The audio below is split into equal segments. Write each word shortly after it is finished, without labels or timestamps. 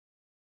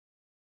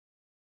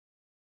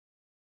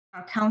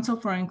Our Council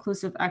for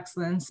Inclusive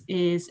Excellence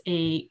is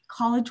a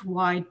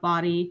college-wide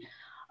body,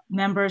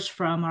 members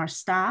from our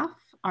staff,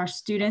 our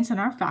students, and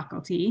our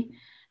faculty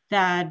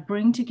that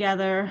bring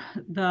together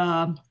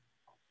the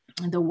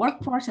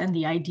workforce and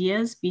the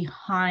ideas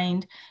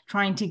behind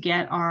trying to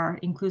get our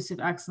inclusive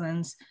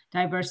excellence,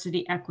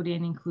 diversity, equity,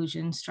 and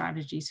inclusion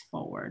strategies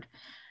forward.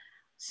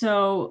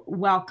 So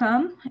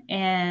welcome,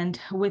 and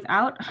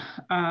without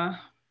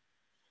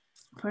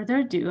further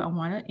ado, I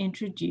want to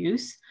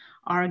introduce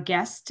our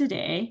guest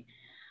today.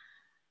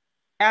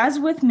 As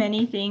with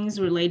many things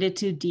related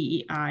to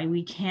DEI,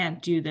 we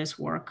can't do this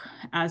work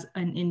as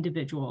an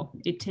individual.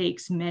 It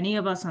takes many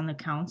of us on the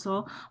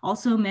council,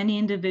 also many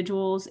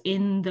individuals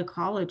in the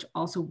college,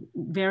 also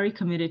very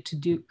committed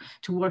to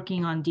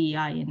working on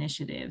DEI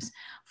initiatives.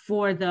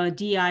 For the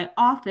DEI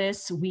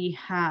office, we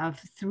have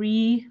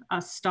three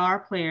star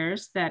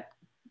players that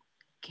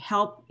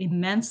help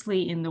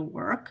immensely in the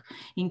work,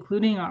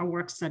 including our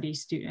work study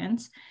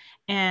students.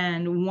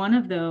 And one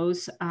of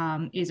those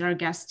is our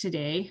guest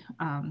today,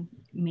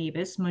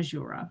 Mavis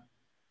Mazhura.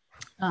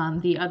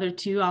 The other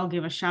two I'll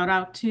give a shout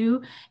out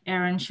to,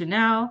 Erin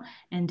Chanel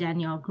and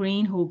Danielle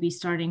Green, who will be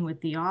starting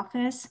with the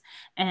office,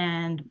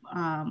 and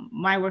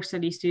my work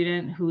study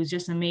student, who is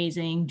just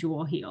amazing,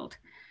 Jewel Heald.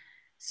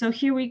 So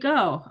here we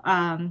go.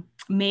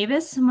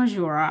 Mavis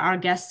Mazhura, our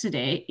guest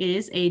today,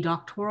 is a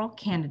doctoral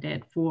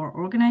candidate for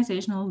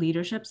organizational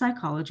leadership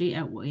psychology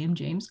at William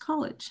James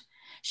College.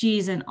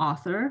 She's an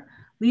author,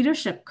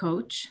 leadership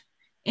coach,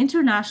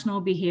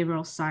 international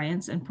behavioral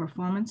science and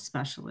performance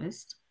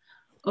specialist,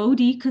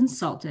 OD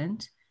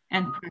consultant,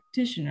 and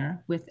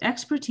practitioner with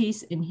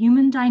expertise in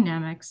human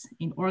dynamics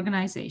in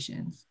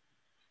organizations.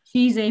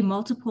 She's a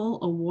multiple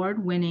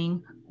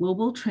award-winning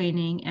global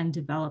training and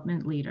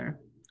development leader,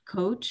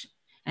 coach,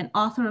 and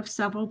author of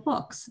several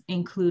books,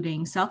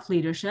 including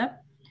Self-Leadership,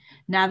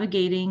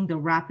 Navigating the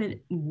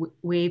Rapid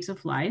Waves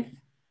of Life,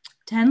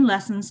 10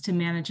 Lessons to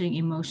Managing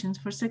Emotions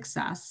for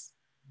Success,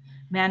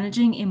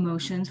 Managing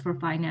Emotions for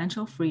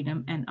Financial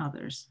Freedom, and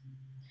others.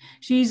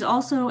 She's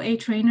also a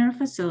trainer,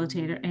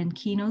 facilitator, and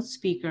keynote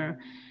speaker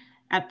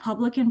at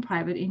public and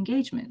private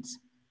engagements.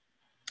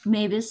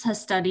 Mavis has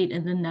studied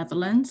in the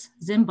Netherlands,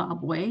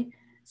 Zimbabwe,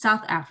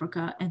 South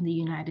Africa, and the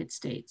United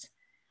States,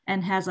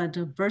 and has a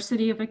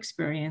diversity of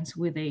experience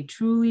with a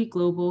truly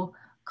global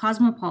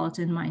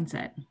cosmopolitan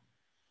mindset.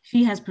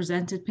 She has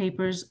presented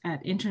papers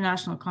at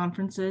international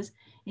conferences,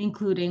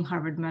 including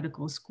Harvard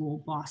Medical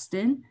School,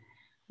 Boston,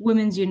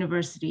 Women's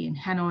University in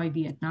Hanoi,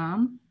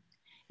 Vietnam,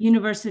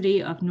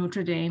 University of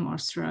Notre Dame,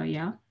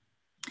 Australia,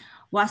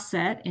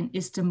 WASET in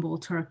Istanbul,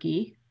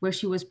 Turkey, where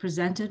she was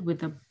presented with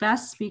the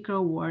Best Speaker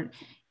Award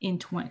in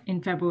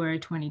February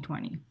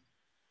 2020.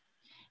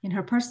 In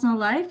her personal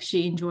life,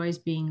 she enjoys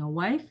being a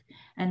wife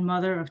and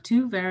mother of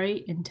two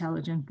very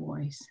intelligent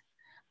boys.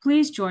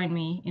 Please join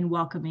me in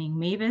welcoming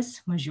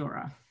Mavis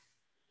Mazhura.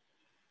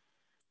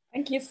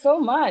 Thank you so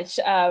much.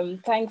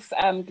 Thanks,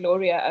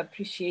 Gloria. I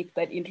appreciate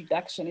that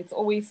introduction. It's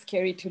always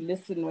scary to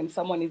listen when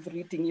someone is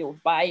reading your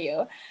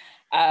bio.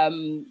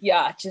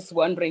 Yeah, just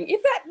wondering,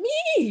 is that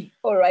me?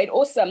 All right,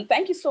 awesome.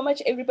 Thank you so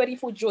much, everybody,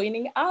 for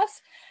joining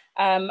us.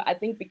 I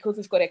think because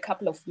we've got a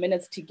couple of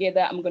minutes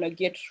together, I'm going to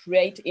get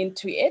right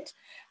into it.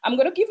 I'm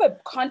going to give a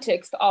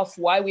context of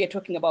why we are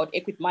talking about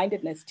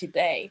equity-mindedness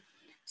today.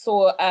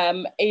 So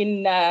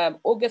in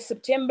August,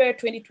 September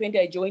 2020,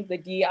 I joined the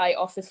DEI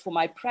office for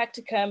my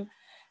practicum.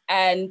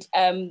 And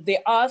the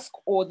ask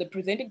or the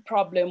presenting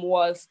problem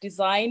was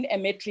design a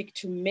metric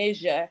to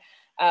measure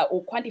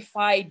or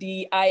quantify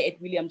DEI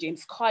at William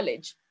James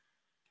College.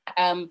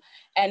 And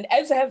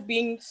as I have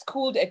been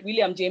schooled at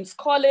William James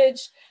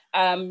College,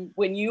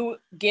 when you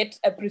get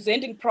a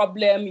presenting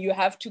problem, you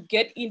have to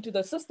get into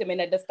the system and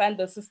understand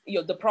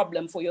the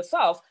problem for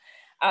yourself.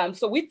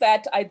 So with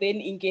that, I then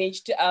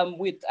engaged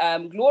with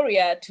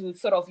Gloria to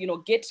sort of,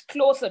 get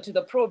closer to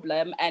the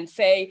problem and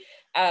say,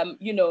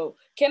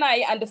 can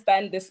I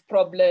understand this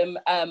problem?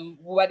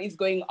 What is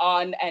going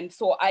on? And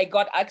so I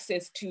got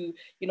access to,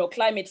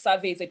 climate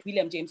surveys at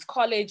William James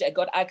College. I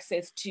got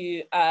access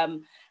to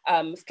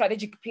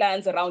strategic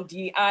plans around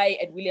DEI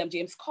at William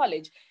James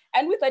College.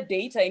 And with that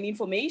data and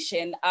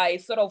information, I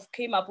sort of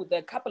came up with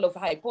a couple of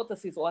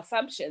hypotheses or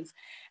assumptions.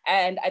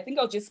 And I think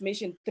I'll just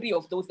mention three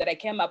of those that I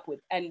came up with.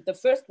 And the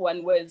first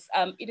one was,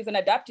 it is an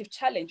adaptive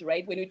challenge,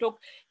 right? When we talk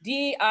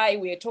DEI,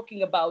 we are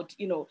talking about,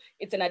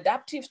 it's an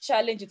adaptive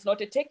challenge. It's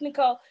not a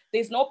technical,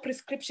 there's no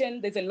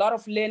prescription. There's a lot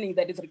of learning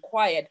that is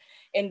required.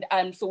 And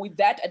so with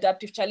that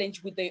adaptive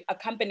challenge, with the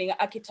accompanying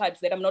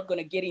archetypes that I'm not going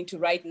to get into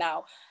right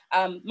now.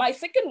 My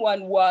second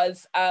one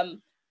was,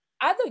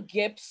 other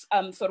gaps,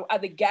 and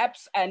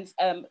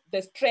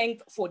the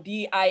strength for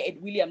DEI at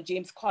William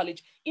James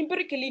College,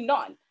 empirically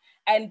none.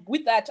 And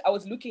with that, I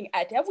was looking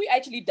at, have we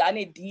actually done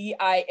a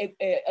DEI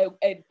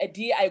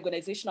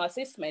organizational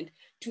assessment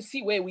to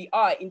see where we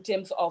are in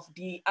terms of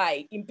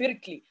DEI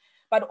empirically?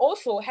 But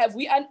also, have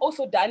we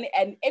also done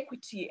an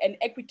equity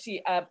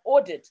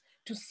audit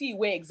to see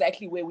where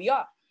we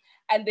are?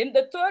 And then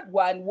the third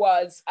one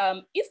was,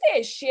 is there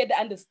a shared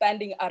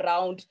understanding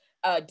around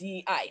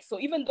DEI. So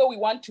even though we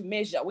want to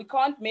measure, we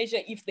can't measure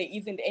if there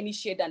isn't any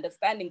shared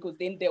understanding, because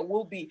then there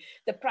will be,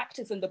 the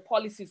practice and the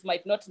policies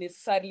might not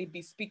necessarily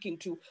be speaking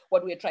to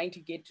what we're trying to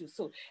get to.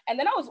 So, and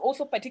then I was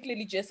also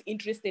particularly just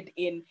interested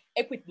in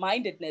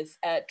equity-mindedness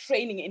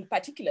training in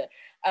particular.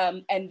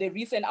 And the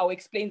reason I'll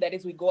explain that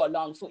as we go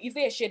along. So is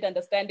there a shared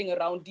understanding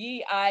around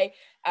DEI?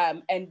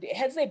 And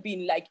has there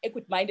been like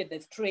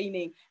equity-mindedness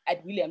training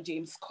at William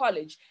James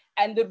College?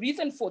 And the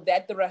reason for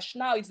that, the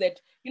rationale is that,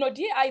 you know,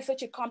 DEI is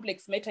such a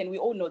complex matter, and we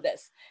all know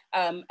this.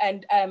 You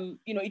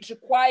know, it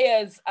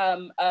requires,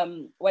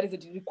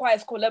 it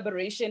requires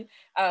collaboration.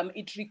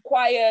 It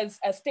requires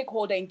a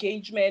stakeholder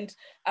engagement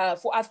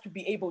for us to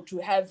be able to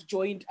have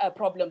joint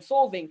problem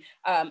solving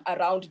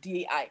around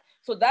DEI.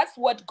 So that's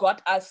what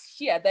got us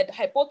here, that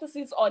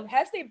hypothesis on,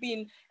 has there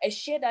been a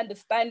shared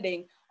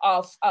understanding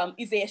of,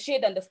 is there a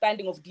shared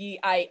understanding of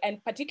DEI,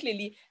 and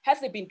particularly,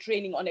 has there been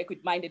training on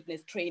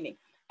equity-mindedness training?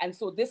 And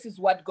so this is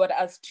what got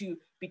us to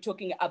be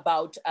talking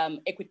about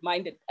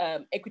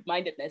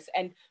equity-mindedness.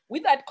 And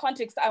with that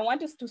context, I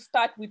want us to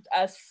start with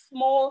a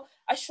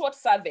short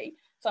survey.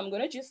 So I'm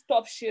going to just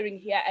stop sharing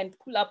here and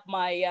pull up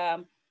my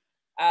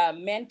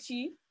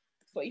Menti.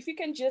 So if you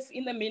can just,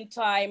 in the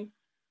meantime,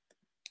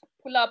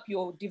 pull up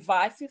your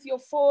devices, your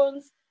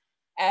phones,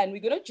 and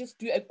we're going to just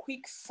do a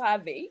quick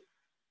survey.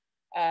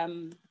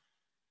 And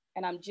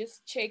I'm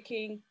just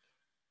checking.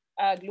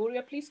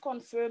 Gloria, please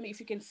confirm if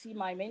you can see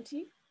my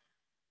Menti.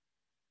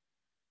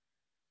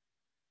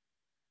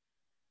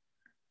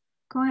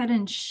 Go ahead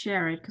and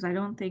share it, because I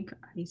don't think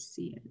I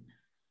see it.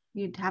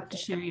 You'd have to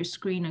share your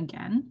screen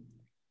again.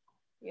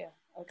 Yeah,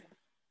 okay.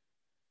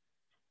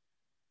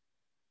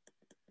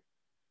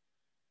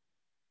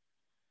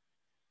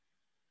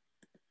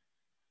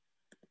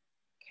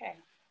 Okay,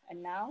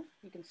 and now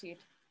you can see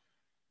it.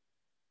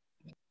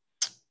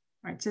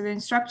 All right, so the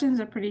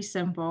instructions are pretty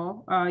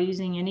simple.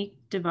 Using any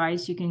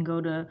device, you can go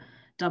to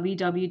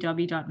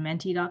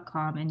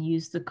www.menti.com and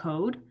use the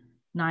code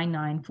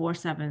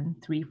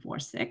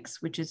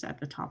 9947346, which is at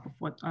the top of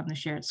what's on the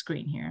shared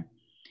screen here.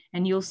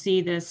 And you'll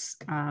see this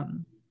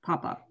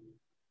pop up.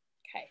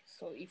 Okay,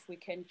 so if we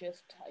can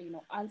just,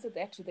 answer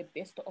that to the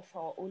best of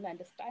our own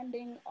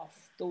understanding of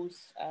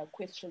those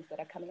questions that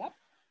are coming up.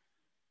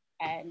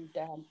 And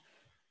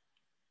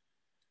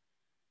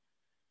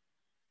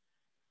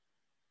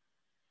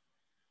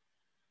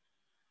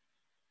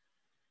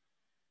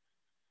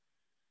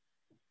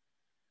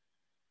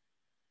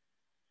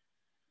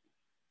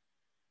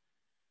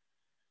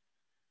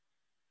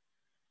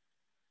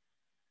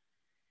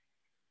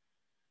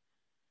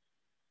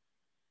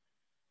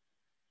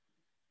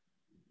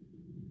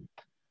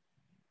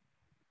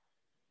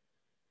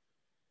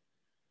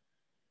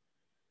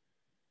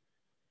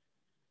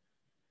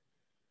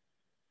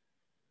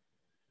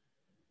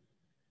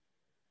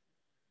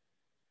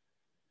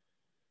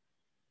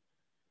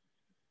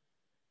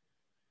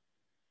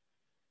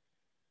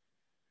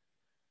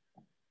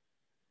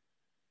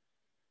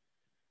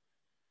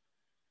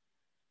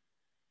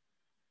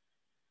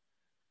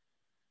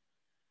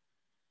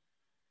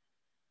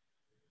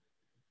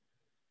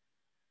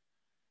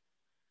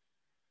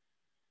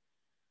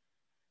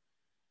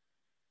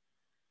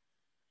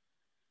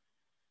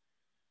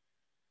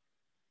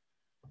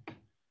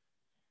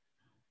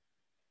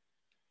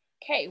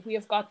okay, we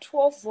have got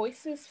 12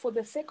 voices. For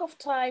the sake of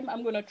time,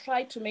 I'm going to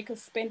try to make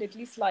us spend at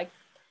least 30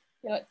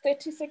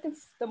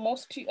 seconds,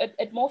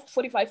 at most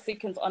 45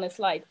 seconds on a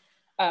slide,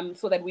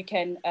 so that we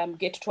can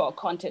get to our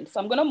content. So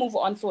I'm going to move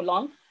on so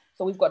long.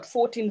 So we've got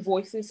 14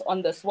 voices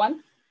on this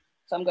one.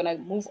 So I'm going to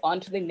move on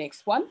to the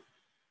next one.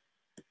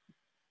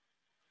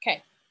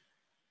 Okay.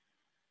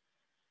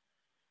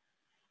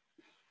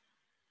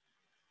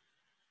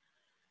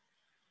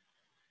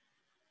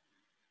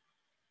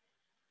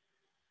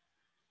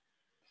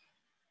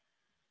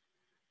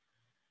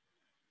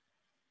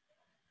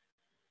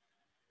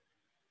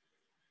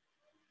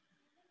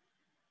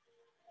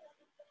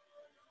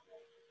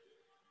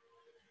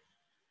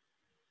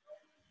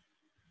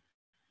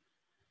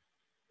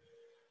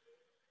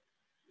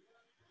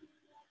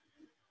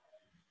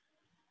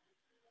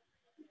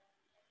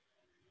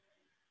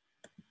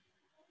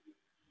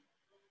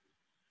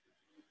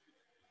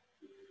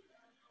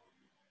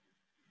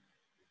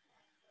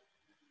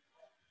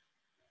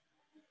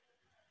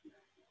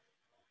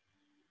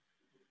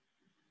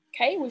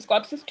 Okay, we've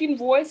got 15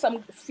 voices.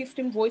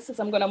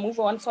 I'm going to move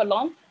on so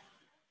long.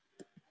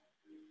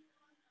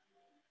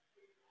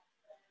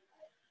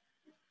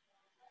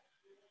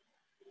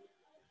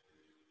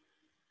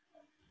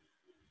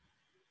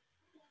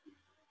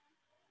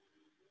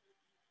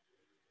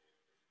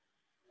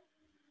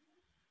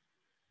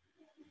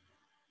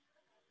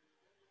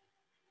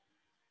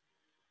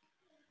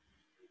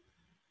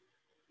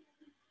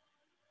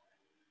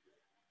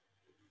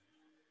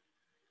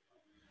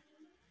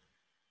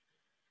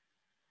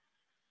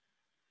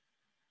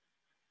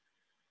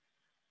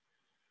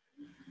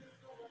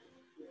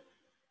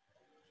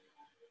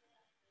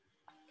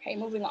 Okay,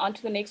 moving on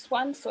to the next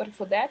one. Sorry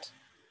for that.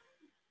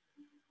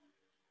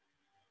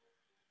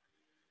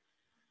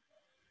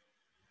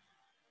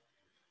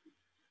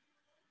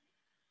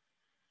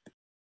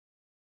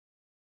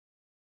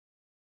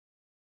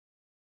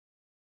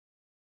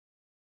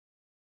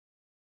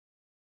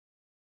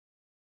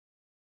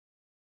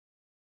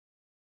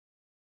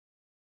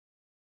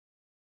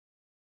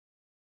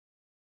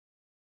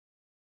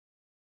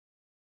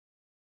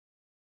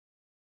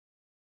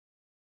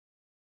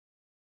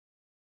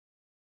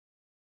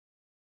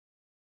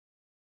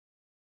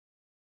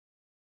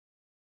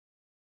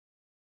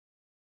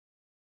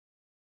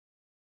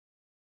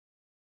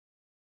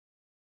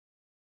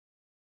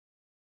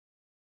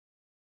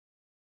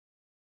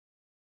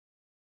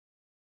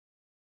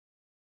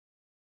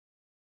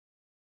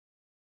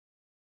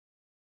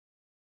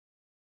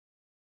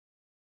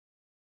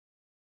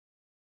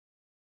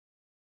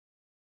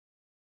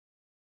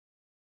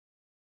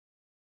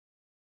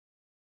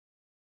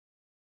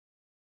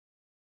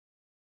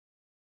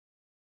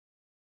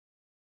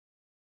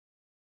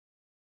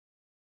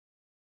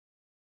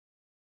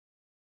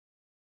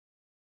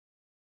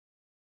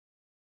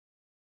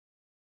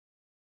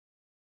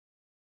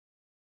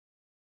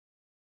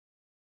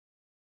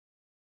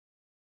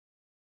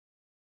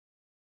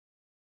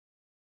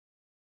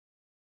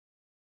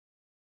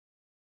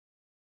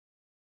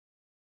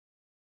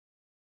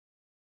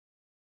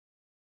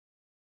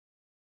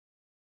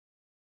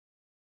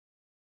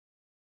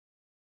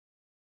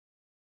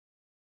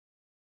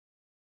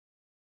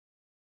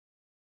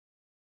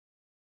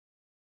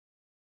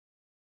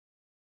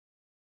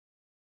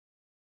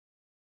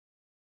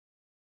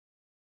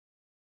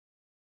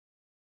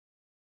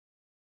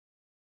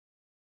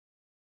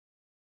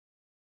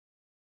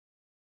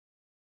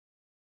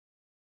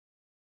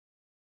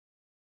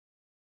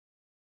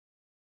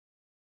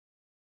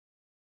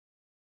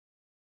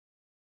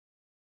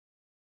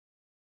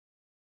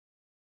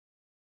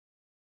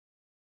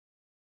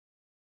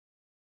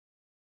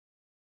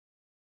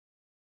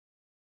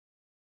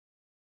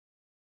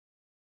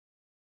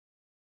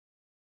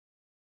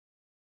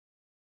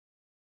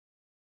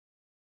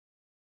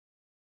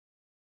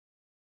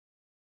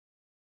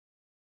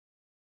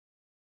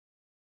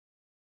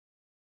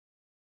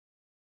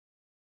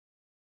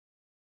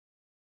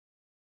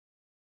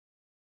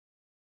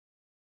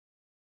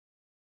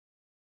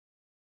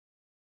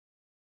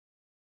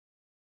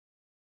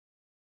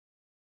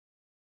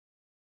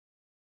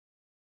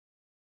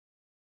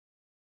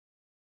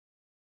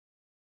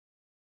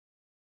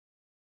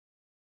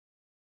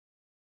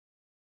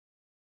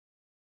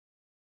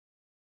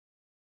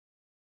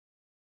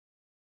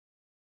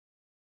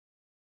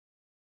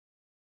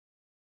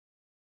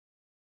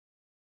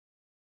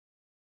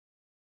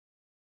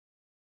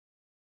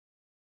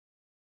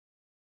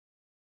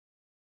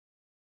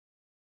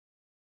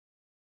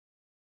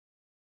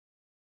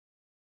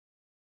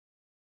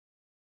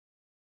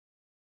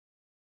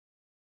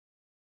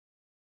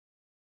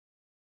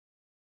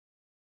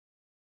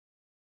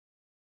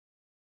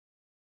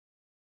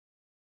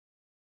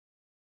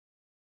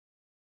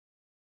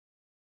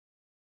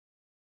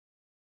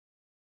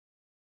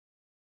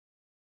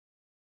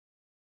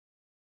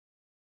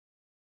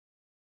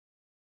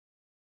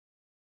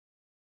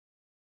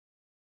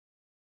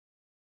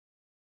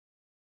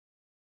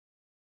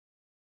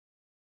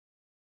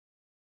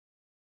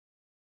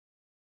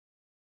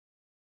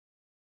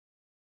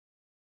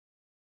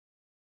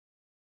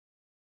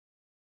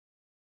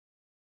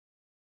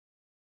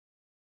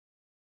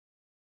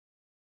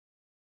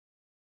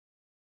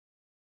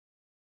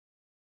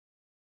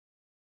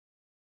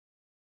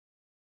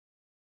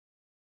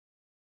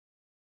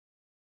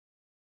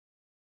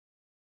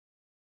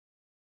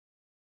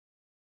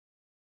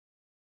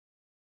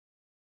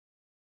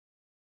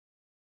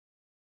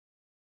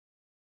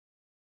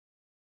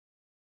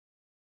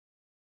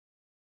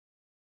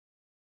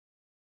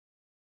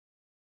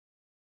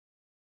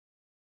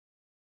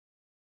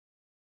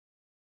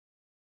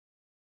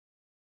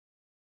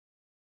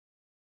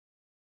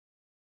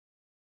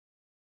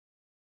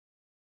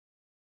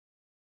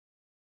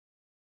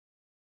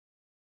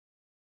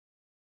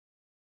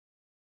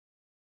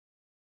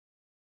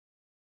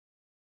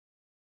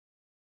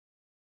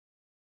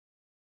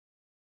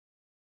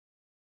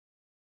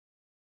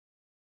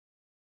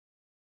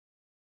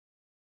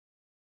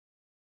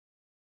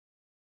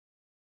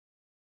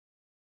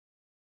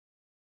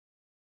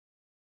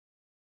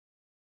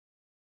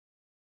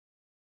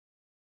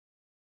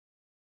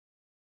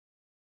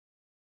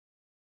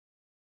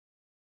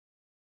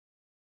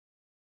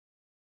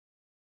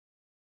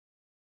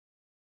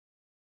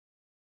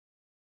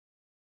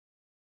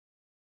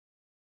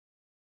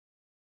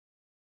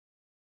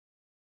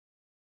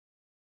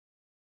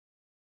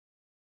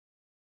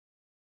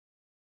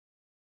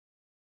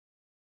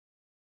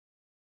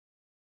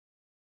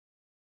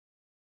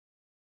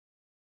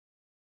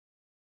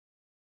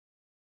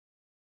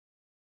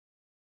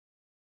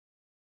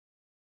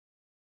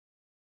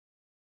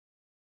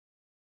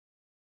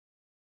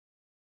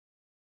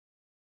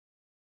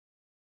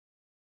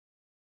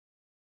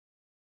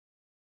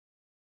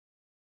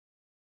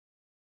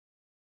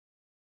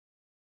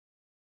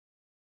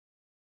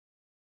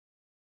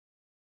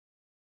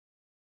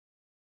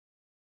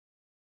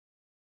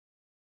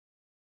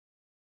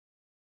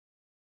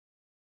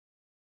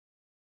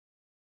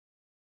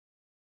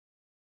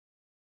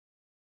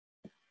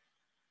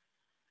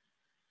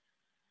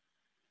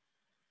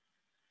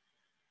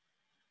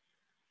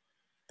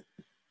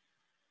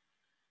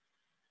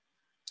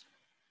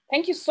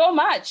 Thank you so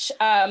much.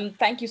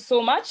 Thank you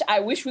so much. I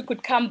wish we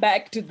could come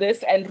back to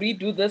this and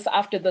redo this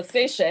after the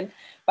session,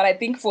 but I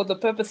think for the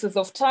purposes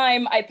of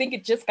time, I think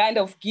it just kind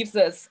of gives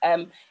us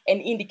an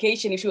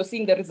indication, if you're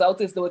seeing the results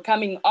as they were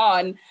coming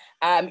on,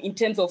 in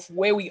terms of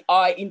where we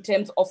are, in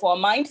terms of our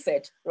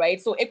mindset,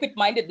 right? So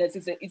equity-mindedness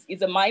is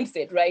a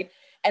mindset, right?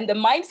 And the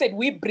mindset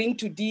we bring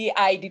to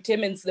DEI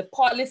determines the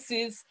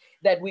policies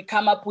that we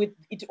come up with.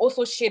 It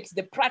also shapes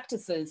the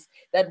practices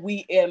that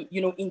we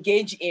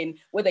engage in,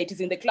 whether it is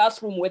in the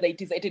classroom, whether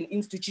it is at an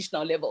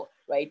institutional level,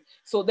 right?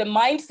 So the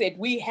mindset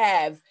we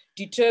have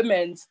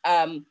determines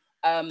the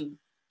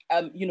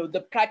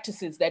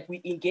practices that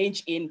we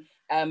engage in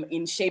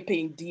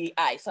shaping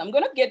DEI. So I'm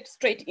going to get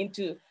straight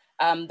into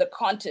the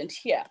content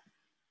here.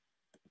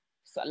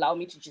 So allow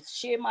me to just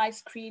share my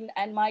screen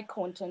and my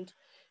content.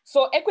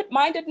 So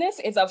equity-mindedness,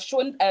 as I've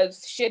shown,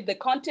 shared the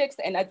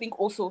context, and I think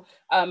also,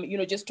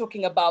 just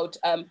talking about,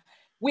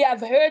 we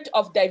have heard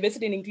of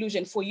diversity and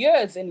inclusion for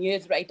years and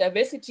years, right?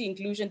 Diversity,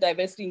 inclusion,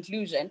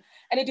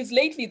 and it is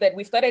lately that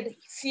we started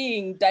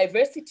seeing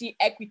diversity,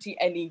 equity,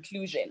 and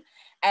inclusion.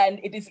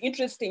 And it is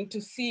interesting to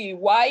see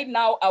why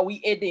now are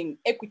we adding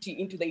equity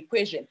into the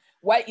equation?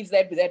 Why is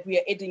that we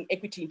are adding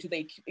equity into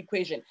the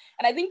equation?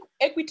 And I think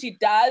equity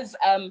does,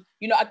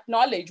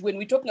 acknowledge, when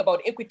we're talking about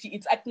equity,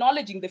 it's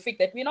acknowledging the fact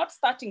that we're not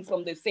starting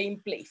from the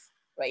same place,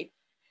 right?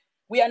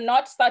 We are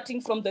not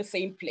starting from the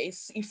same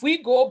place. If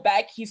we go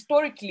back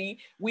historically,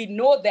 we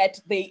know that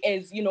there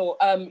is,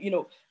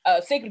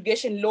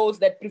 segregation laws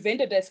that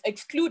prevented us,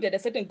 excluded a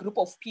certain group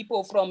of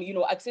people from,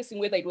 accessing,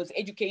 whether it was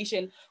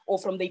education or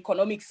from the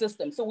economic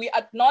system. So we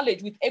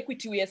acknowledge with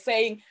equity, we are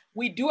saying,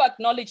 we do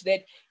acknowledge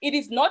that it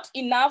is not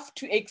enough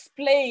to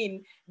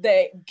explain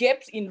the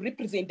gaps in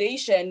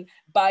representation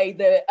by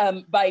the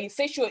by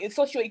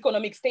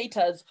socioeconomic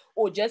status,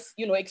 or just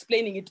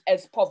explaining it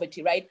as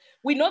poverty, right?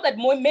 We know that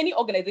many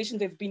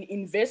organizations have been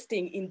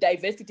investing in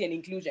diversity and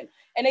inclusion.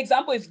 An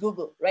example is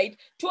Google, right?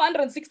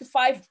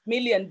 $265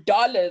 million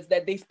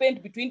that they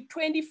spent between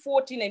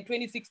 2014 and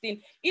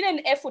 2016 in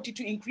an effort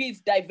to increase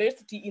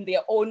diversity in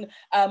their own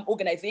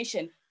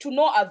organization, to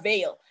no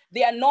avail.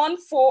 They are known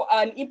for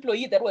an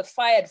employee that was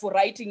fired for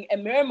writing a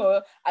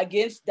murmur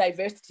against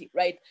diversity,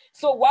 right?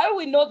 So while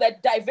we know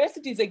that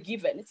diversity is a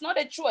given, it's not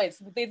a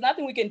choice. There's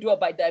nothing we can do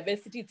about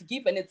diversity. It's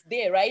given, it's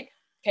there, right?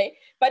 Okay,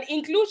 but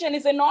inclusion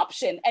is an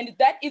option, and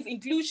that is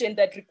inclusion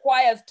that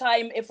requires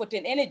time, effort,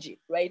 and energy,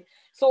 right?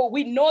 So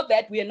we know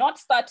that we are not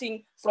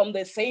starting from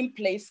the same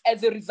place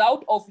as a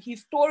result of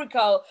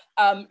historical,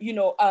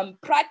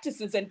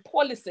 practices and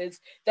policies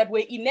that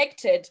were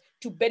enacted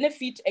to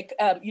benefit,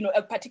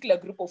 a particular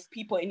group of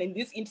people, and in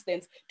this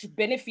instance, to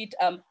benefit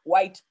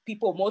white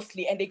people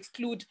mostly, and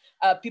exclude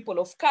people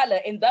of color.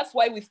 And that's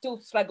why we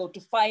still struggle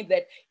to find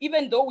that,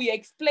 even though we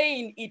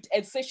explain it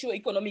as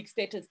socioeconomic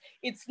status,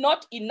 it's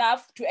not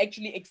enough to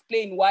actually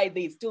explain why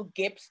there's still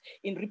gaps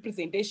in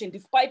representation,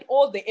 despite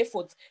all the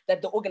efforts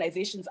that the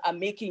organizations are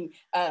making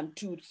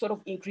to sort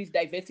of increase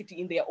diversity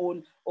in their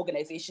own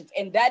organizations.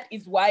 And that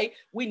is why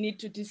we need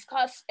to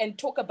discuss and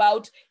talk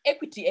about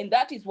equity. And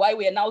that is why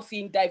we are now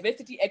seeing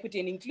diversity, equity,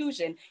 and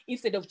inclusion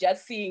instead of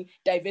just seeing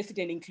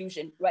diversity and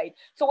inclusion, right?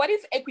 So what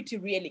is equity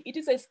really? It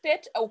is a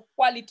state of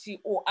quality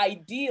or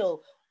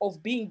ideal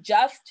of being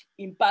just,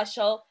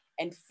 impartial,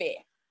 and fair,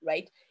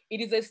 right?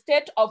 It is a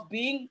state of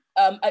being,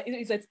 a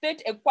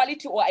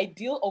quality or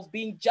ideal of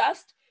being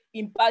just,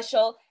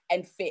 impartial,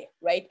 and fair,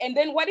 right? And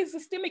then what is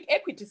systemic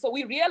equity? So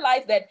we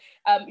realize that,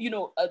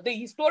 the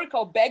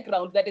historical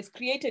background that has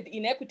created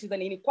inequities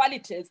and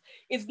inequalities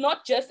is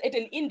not just at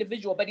an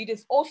individual, but it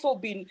has also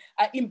been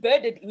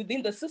embedded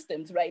within the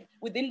systems, right?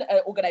 Within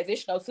the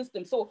organizational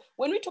system. So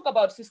when we talk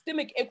about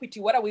systemic equity,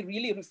 what are we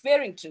really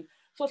referring to?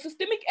 So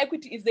systemic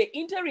equity is the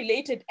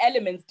interrelated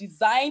elements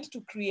designed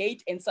to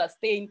create and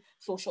sustain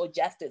social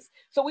justice.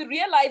 So we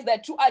realize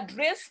that to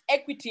address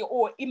equity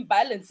or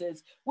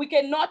imbalances, we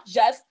cannot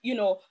just,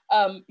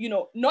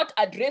 not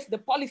address the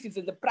policies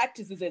and the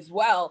practices as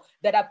well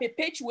that are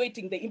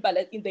perpetuating the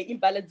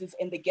imbalances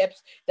and the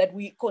gaps that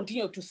we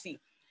continue to see.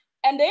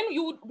 And then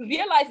you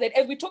realize that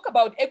as we talk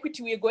about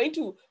equity, we are going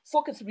to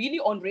focus really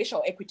on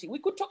racial equity. We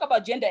could talk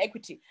about gender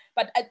equity,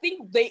 but I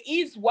think there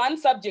is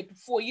one subject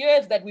for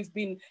years that we've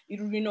been,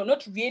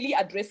 not really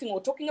addressing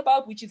or talking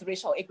about, which is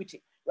racial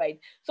equity, right?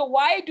 So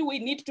why do we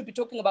need to be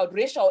talking about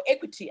racial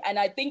equity? And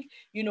I think,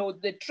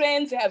 the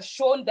trends have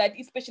shown that,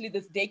 especially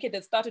this decade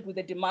that started with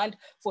the demand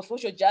for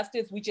social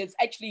justice, which has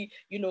actually,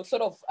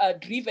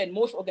 driven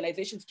most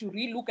organizations to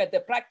relook at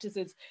their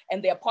practices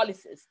and their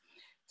policies.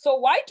 So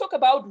why talk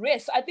about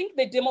race? I think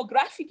the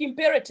demographic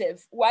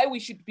imperative why we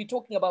should be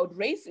talking about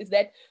race is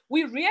that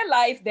we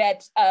realize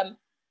that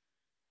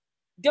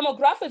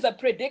demographers are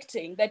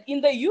predicting that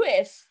in the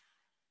US,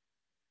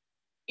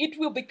 it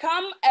will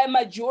become a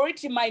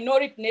majority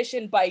minority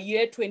nation by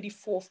year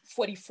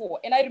 2044.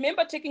 And I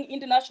remember taking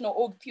international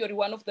org theory,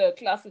 one of the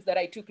classes that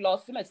I took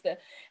last semester,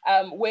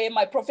 where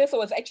my professor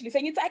was actually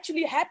saying it's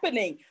actually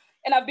happening.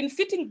 And I've been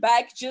sitting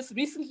back just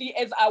recently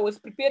as I was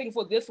preparing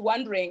for this,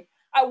 wondering,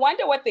 I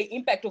wonder what the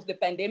impact of the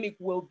pandemic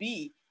will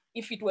be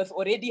if it was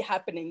already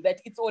happening, that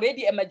it's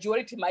already a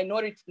majority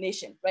minority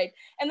nation, right?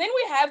 And then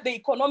we have the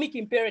economic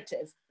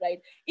imperatives, right?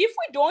 If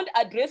we don't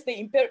address the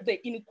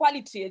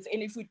inequalities,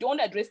 and if we don't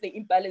address the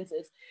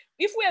imbalances,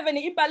 if we have an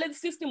imbalanced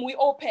system, we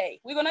all pay.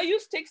 We're gonna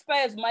use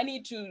taxpayers'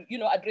 money to, you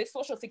know, address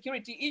social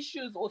security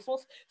issues or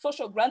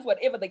social grants,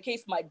 whatever the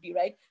case might be,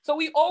 right? So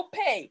we all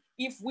pay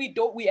if we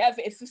have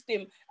a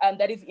system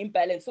that is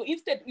imbalanced. So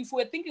instead, if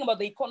we're thinking about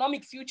the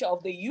economic future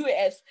of the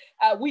US,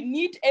 we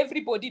need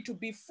everybody to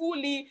be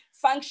fully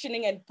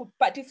functioning and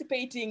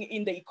participating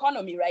in the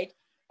economy, right?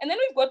 And then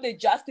we've got the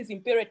justice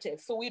imperative.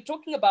 So we're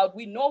talking about,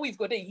 we know we've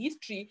got a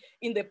history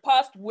in the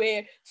past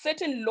where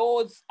certain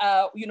laws,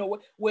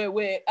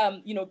 were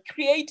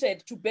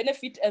created to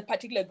benefit a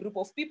particular group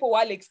of people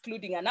while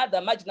excluding another,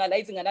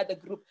 marginalizing another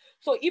group.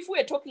 So if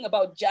we're talking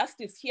about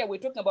justice here, we're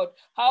talking about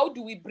how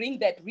do we bring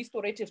that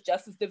restorative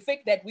justice, the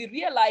fact that we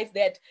realize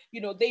that, you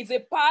know, there's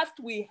a past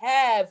we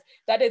have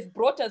that has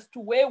brought us to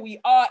where we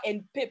are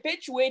and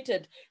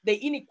perpetuated the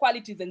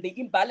inequalities and the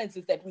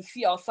imbalances that we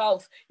see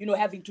ourselves, you know,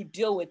 having to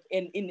deal with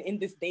in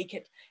this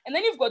decade. And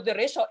then you've got the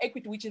racial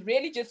equity, which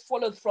really just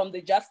follows from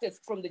the justice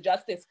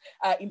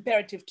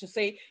imperative, to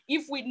say,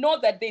 if we know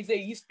that there's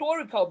a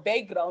historical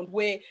background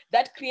where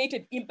that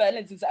created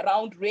imbalances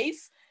around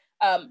race,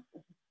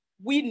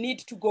 we need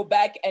to go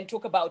back and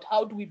talk about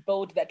how do we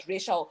build that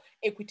racial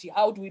equity?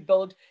 How do we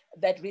build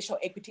that racial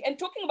equity? And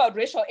talking about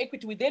racial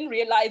equity, we then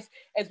realize,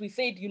 as we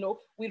said, you know,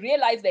 we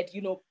realize that,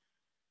 you know,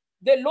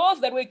 the laws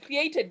that were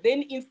created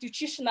then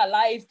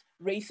institutionalized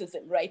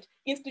racism, right?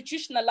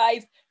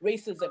 Institutionalized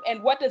racism.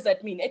 And what does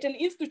that mean? At an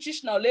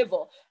institutional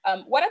level,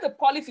 what are the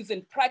policies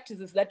and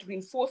practices that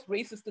reinforce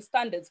racist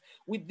standards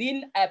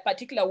within a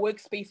particular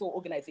workspace or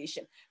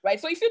organization, right?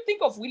 So if you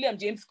think of William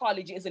James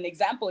College as an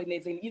example and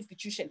as an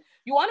institution,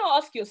 you want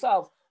to ask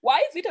yourself,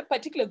 why is it a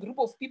particular group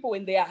of people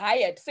when they are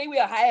hired? Say we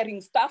are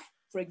hiring staff,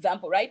 for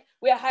example, right?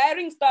 We are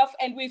hiring staff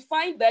and we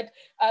find that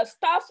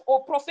staff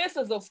or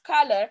professors of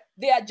color,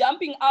 they are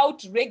jumping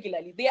out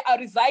regularly. They are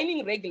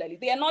resigning regularly.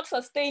 They are not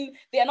sustained.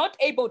 They are not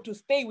able to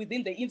stay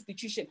within the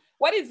institution.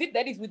 What is it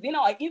that is within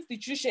our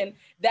institution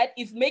that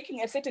is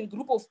making a certain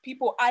group of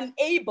people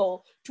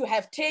unable to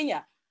have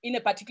tenure in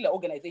a particular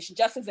organization,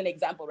 just as an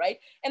example, right?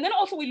 And then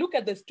also we look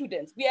at the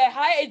students. We are a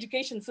higher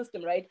education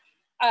system, right?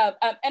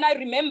 And I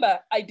remember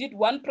I did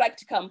one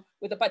practicum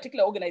with a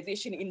particular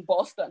organization in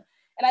Boston.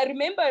 And I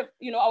remember,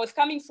 you know, I was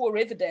coming for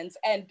residence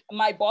and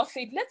my boss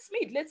said, let's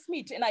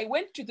meet. And I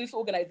went to this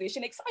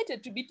organization,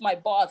 excited to meet my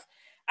boss.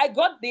 I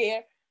got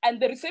there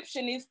and the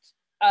receptionist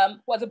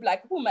was a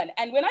Black woman.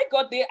 And when I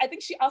got there, I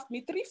think she asked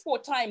me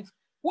 3-4 times,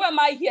 who am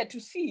I here to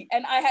see?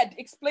 And I had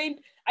explained,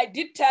 I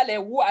did tell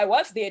her who I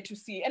was there to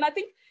see. And I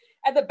think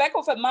at the back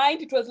of her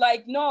mind, it was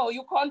like, no,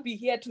 you can't be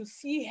here to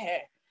see her.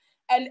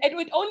 And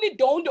it only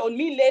dawned on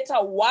me later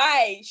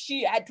why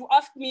she had to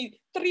ask me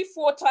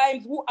 3-4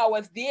 times who I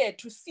was there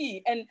to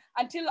see. And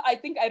until I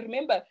think I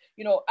remember,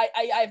 you know,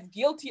 I'm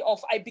guilty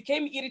of, I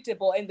became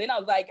irritable. And then I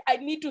was like, I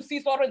need to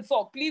see so and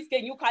so. Please,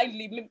 can you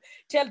kindly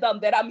tell them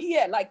that I'm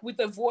here? Like with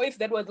a voice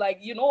that was like,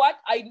 you know what?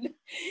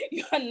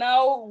 You are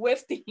now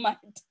wasting my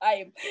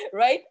time,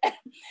 right?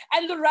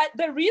 And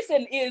the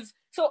reason is,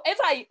 so as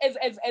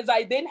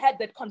I then had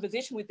that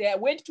conversation with her,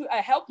 I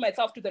helped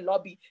myself to the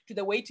lobby, to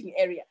the waiting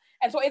area.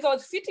 And so as I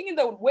was sitting in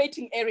the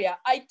waiting area,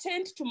 I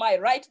turned to my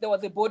right, there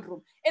was a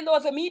boardroom and there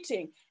was a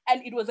meeting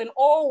and it was an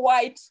all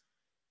white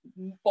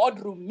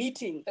boardroom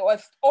meeting. There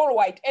was all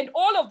white and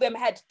all of them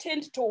had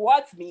turned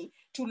towards me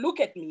to look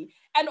at me.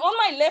 And on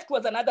my left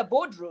was another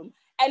boardroom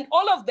and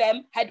all of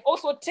them had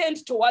also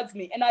turned towards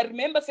me. And I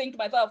remember saying to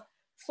myself,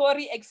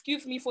 sorry,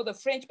 excuse me for the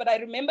French, but I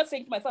remember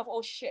saying to myself,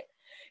 oh shit.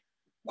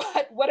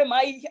 What am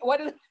I,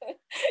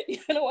 you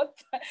know,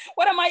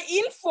 what am I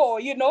in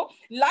for, you know?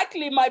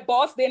 Luckily, my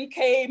boss then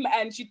came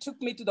and she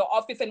took me to the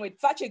office and we had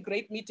such a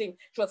great meeting.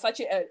 She was such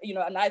a, you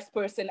know, a nice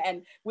person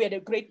and we had a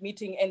great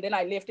meeting and then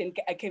I left and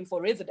I came for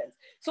residence.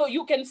 So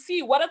you can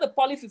see what are the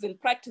policies and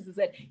practices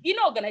that in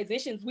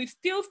organizations, we're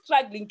still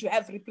struggling to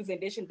have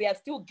representation. There are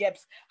still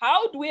gaps.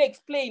 How do we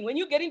explain when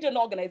you get into an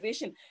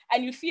organization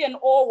and you see an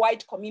all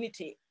white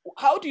community?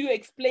 How do you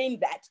explain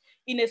that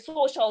in a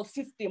social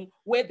system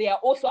where there are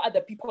also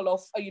other people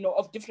of, you know,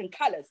 of different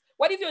colors?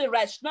 What is your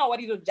rationale? What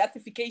is your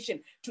justification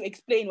to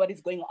explain what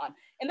is going on?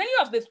 And then you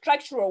have the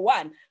structural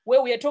one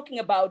where we are talking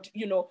about,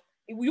 you know,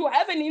 you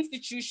have an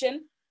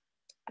institution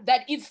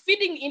that is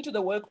feeding into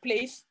the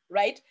workplace,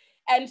 right?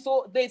 And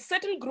so the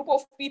certain group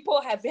of people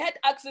have had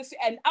access to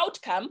an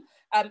outcome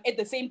at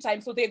the same time.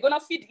 So they're gonna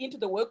fit into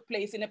the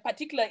workplace in a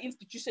particular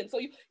institution. So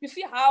you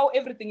see how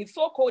everything is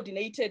so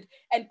coordinated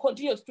and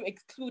continues to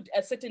exclude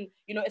a certain,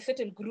 you know, a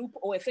certain group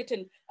or a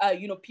certain,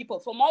 you know, people.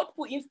 So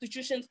multiple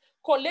institutions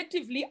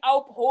collectively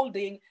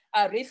upholding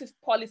racist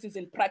policies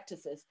and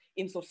practices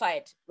in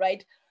society,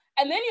 right?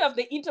 And then you have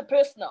the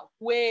interpersonal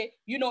where,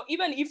 you know,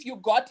 even if you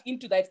got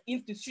into that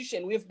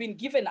institution, we've been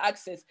given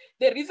access.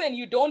 The reason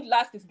you don't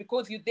last is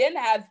because you then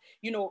have,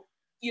 you know,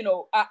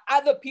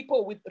 other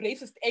people with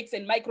racist acts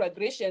and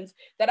microaggressions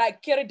that are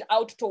carried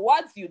out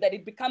towards you, that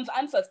it becomes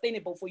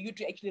unsustainable for you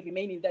to actually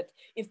remain in that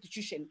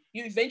institution.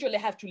 You eventually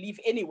have to leave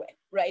anyway,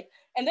 right?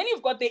 And then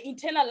you've got the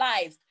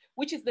internalized,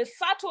 which is the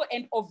subtle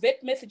and overt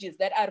messages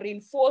that are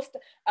reinforced,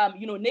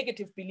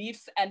 negative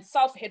beliefs and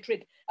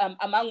self-hatred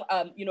among,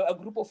 a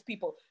group of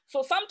people.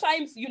 So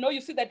sometimes,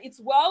 you see that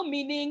it's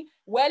well-meaning,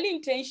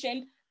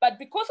 well-intentioned, but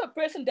because a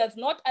person does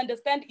not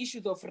understand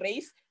issues of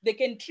race, they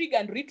can trigger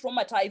and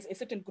re-traumatize a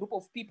certain group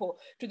of people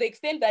to the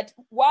extent that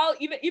while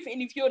even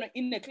if you're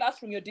in a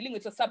classroom, you're dealing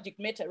with a subject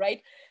matter,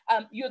 right?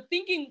 You're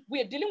thinking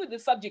we're dealing with the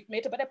subject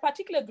matter, but a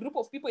particular group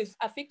of people is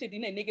affected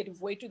in a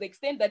negative way to the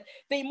extent that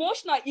the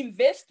emotional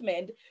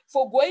investment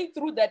for going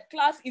through that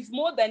class is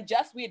more than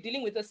just we're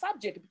dealing with a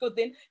subject, because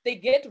then they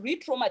get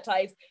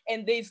re-traumatized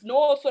and there's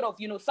no sort of,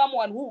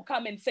 someone who will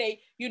come and say,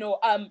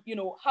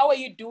 how are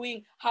you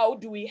doing? How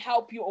do we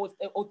help you? Or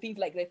things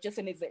like that, just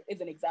as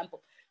an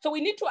example. So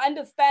we need to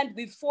understand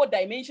these 4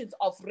 dimensions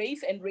of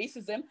race and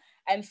racism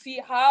and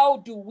see how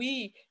do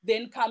we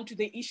then come to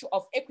the issue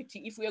of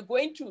equity. If we are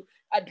going to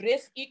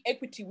address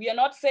equity, we are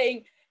not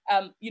saying,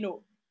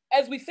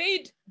 as we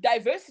said,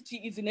 diversity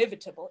is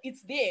inevitable.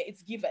 It's there,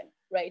 it's given,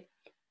 right?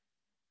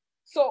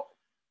 So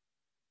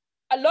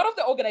a lot of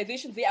the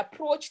organizations, their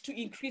approach to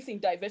increasing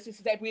diversity is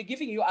that we're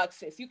giving you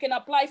access. You can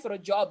apply for a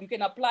job. You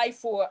can apply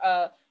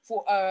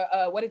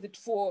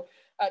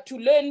to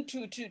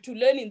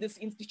learn in this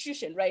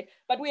institution, right?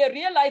 But we are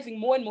realizing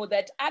more and more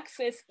that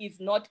access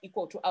is not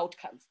equal to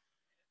outcomes.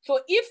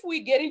 So if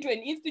we get into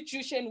an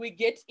institution, we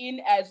get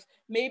in as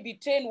maybe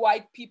 10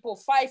 white people,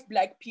 5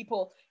 black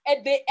people.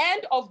 At the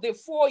end of the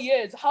 4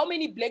 years, how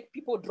many black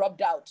people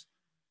dropped out?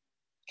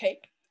 Okay,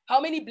 how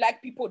many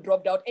black people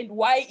dropped out, and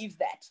why is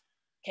that?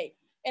 Okay.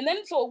 And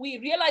then so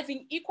we're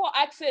realizing equal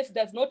access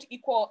does not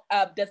equal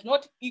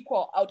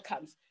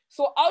outcomes.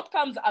 So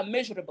outcomes are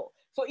measurable.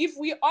 So if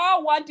we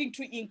are wanting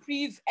to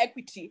increase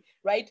equity,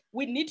 right,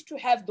 we need to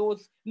have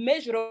those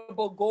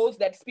measurable goals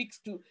that speaks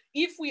to,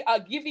 if we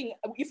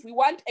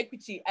want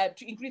equity,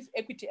 to increase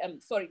equity,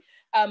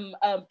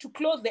 to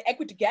close the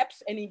equity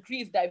gaps and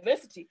increase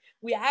diversity,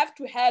 we have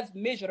to have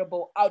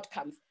measurable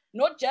outcomes,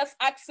 not just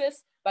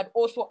access, but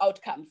also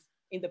outcomes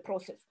in the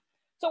process.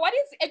 So what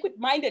is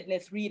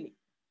equity-mindedness really?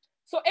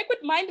 So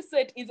equity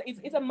mindset is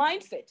a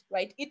mindset,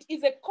 right? It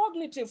is a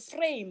cognitive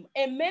frame,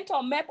 a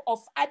mental map of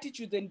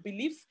attitudes and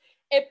beliefs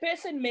a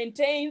person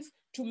maintains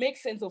to make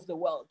sense of the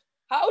world.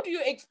 How do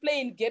you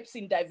explain gaps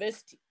in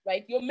diversity,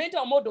 right? Your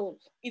mental model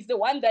is the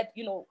one that,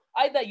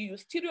 either you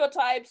use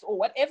stereotypes or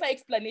whatever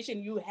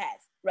explanation you have,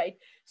 right?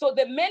 So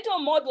the mental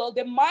model,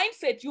 the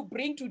mindset you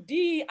bring to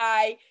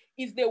DEI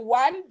is the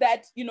one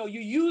that, you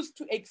use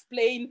to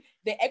explain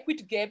the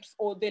equity gaps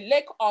or the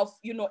lack of,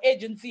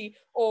 agency,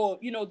 or,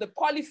 the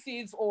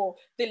policies, or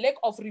the lack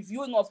of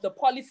reviewing of the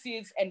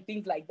policies and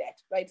things like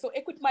that, right? So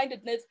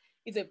equity-mindedness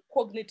is a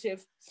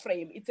cognitive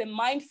frame. It's a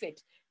mindset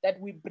that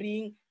we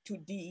bring to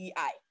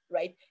DEI,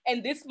 right?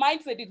 And this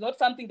mindset is not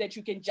something that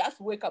you can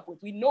just wake up with.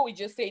 We know, we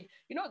just said,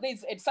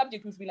 there's a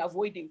subject we've been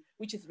avoiding,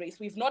 which is race.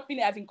 We've not been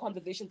having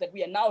conversations that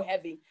we are now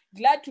having.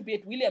 Glad to be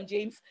at William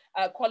James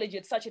College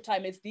at such a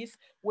time as this,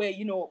 where,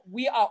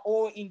 we are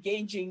all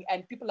engaging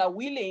and people are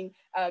willing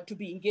to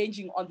be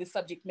engaging on the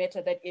subject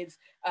matter that is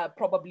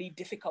probably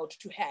difficult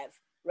to have,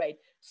 right?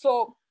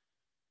 So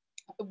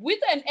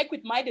with an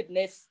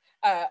equity-mindedness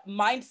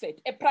mindset,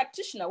 a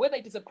practitioner, whether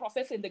it is a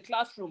professor in the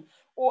classroom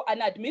or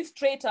an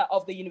administrator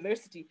of the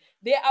university,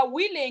 they are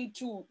willing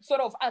to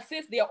sort of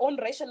assess their own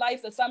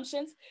racialized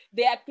assumptions.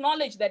 They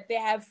acknowledge that they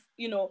have,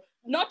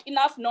 not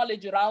enough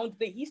knowledge around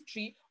the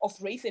history of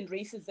race and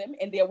racism,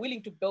 and they are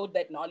willing to build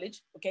that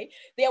knowledge, okay?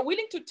 They are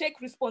willing to take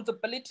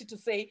responsibility to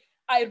say,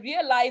 I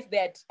realize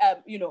that,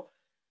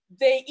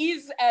 there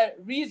is a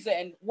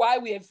reason why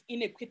we have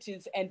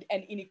inequities and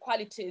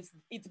inequalities.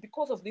 It's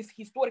because of this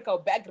historical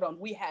background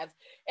we have.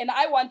 And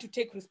I want to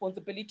take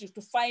responsibility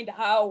to find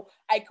how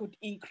I could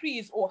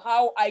increase, or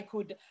how I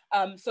could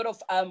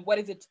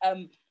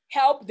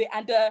help the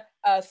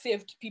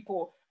under-served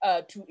people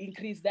to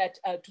increase that,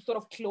 to sort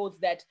of close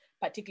that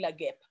particular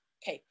gap.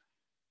 Okay.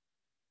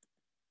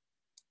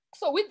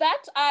 So with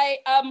that, I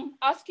am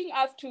asking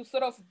us to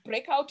sort of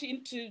break out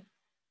into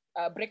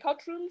breakout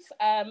rooms.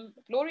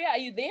 Gloria, are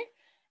you there?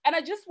 And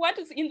I just want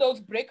us in those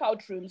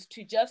breakout rooms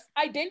to just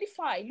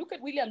identify, look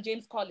at William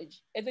James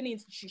College as an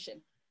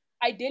institution,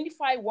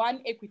 identify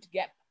one equity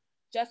gap,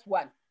 just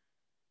one.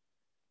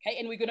 Okay,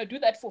 and we're gonna do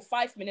that for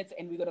 5 minutes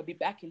and we're gonna be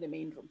back in the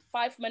main room.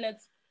 5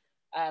 minutes,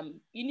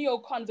 in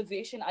your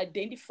conversation,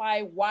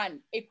 identify one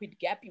equity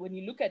gap. When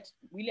you look at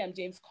William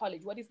James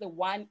College, what is the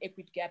one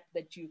equity gap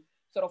that you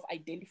sort of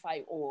identify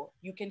or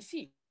you can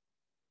see?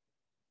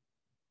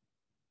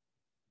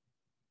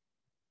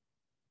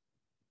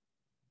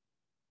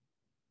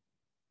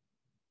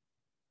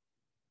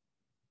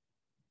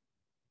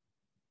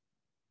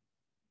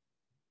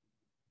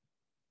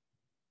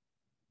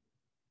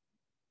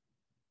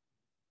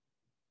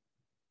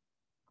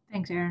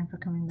 Thanks, Erin, for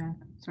coming back.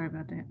 Sorry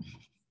about that.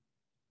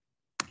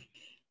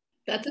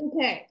 That's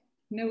okay.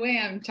 No way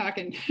I'm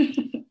talking.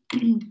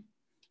 Hello.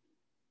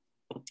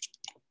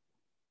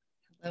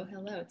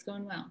 It's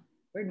going well.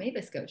 Where'd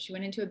Mavis go? She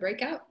went into a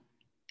breakout?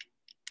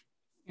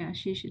 Yeah,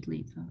 she should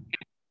leave though.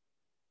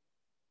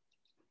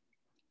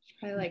 She's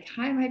probably like,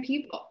 hi, my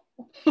people.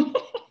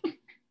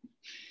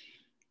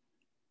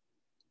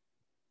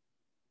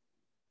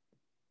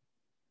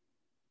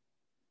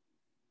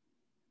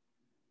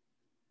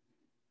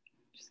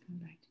 Just going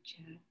back to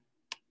chat.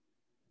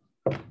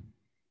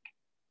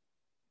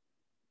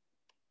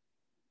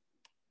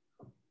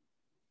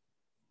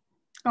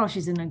 Oh,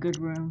 she's in a good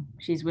room.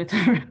 She's with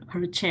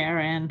her chair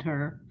and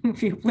her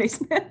view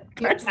placement.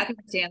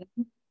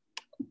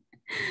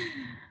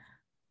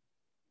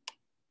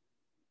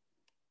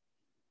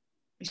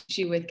 Is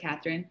she with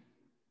Catherine?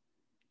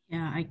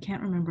 Yeah, I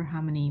can't remember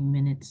how many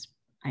minutes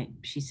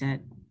she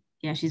said.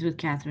 Yeah, she's with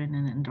Catherine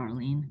and then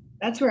Darlene.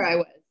 That's where I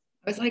was.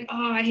 I was like,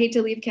 oh, I hate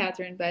to leave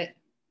Catherine, but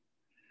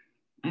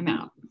I'm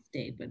out.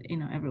 Stayed, but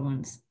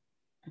everyone's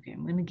okay.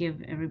 I'm gonna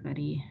give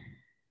everybody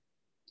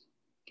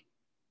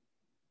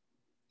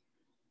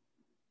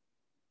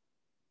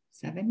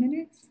 7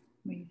 minutes.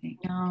 What do you think?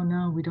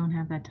 No, we don't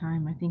have that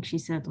time. I think she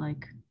said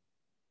like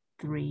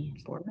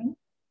 3. 4 minutes?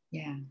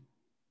 Yeah.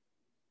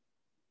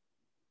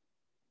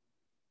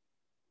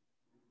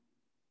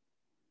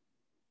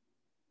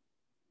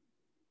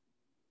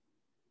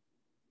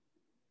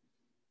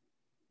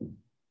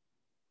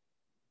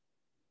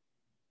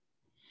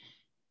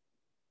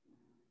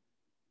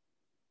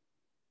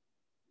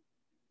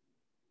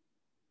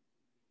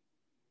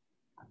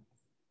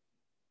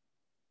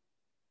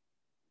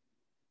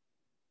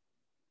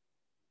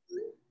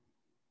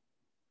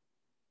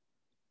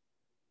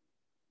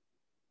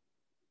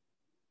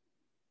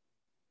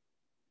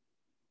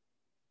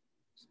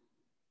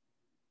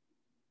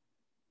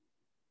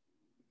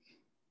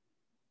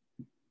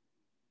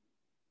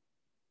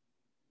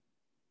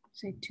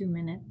 Say 2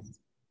 minutes.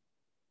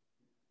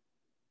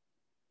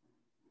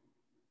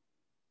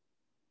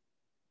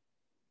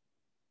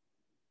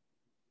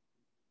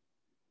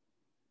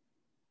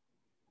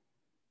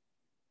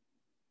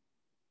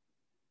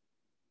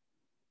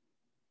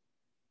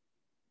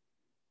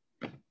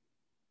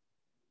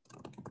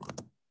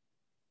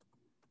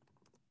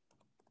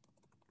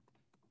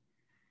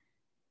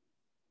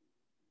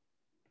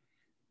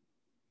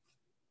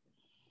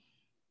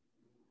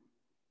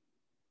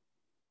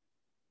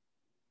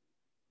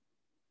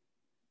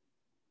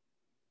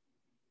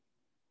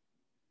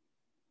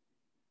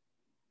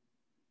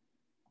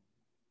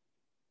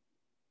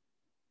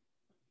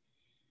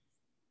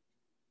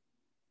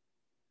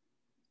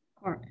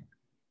 Or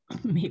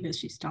maybe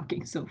she's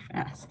talking so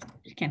fast.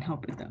 She can't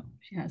help it though.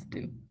 She has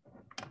to.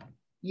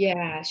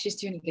 Yeah, she's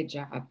doing a good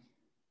job.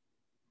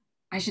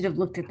 I should have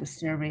looked at the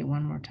survey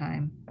one more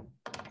time.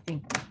 I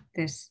think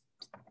there's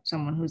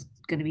someone who's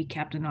going to be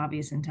Captain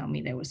Obvious and tell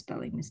me there were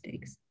spelling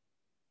mistakes.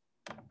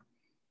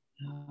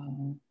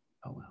 Oh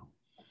well.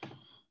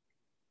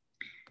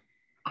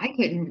 I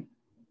couldn't.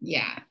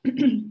 Yeah,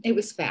 it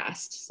was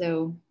fast.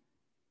 So,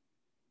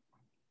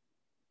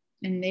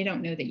 and they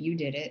don't know that you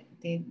did it.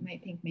 They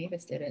might think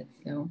Mavis did it.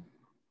 So,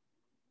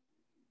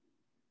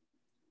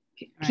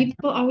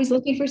 people always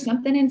looking for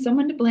something and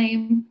someone to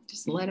blame.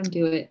 Just let them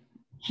do it.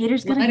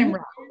 Haters gonna let hate. them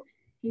rot.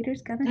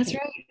 Haters gonna That's hate.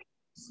 right.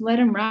 Just let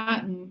them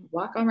rot and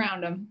walk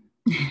around them.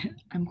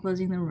 I'm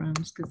closing the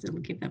rooms because it'll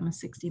give them a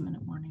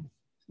 60-minute warning.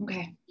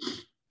 Okay.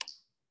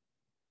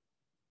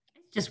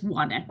 Just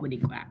one equity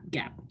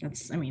gap.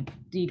 That's,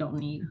 you don't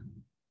need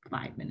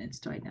 5 minutes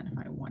to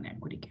identify one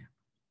equity gap.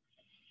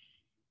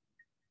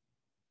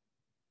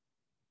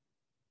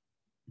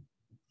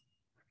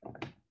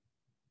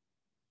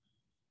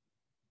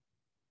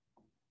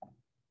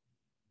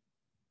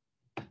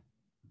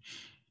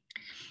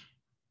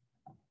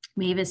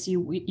 Mavis,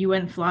 you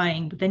went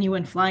flying, but then you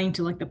went flying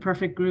to like the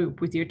perfect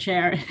group with your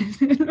chair and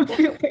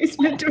field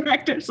placement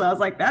director. So I was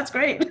like, that's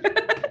great.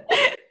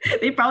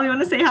 They probably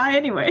want to say hi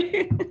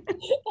anyway.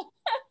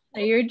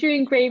 You're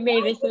doing great,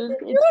 Mavis. It's good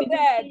to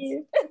see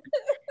you.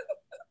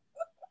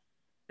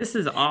 This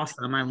is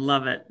awesome. I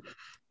love it.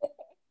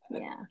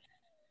 Yeah.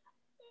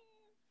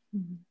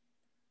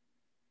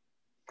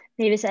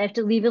 Mavis, I have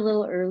to leave a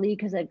little early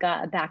because I've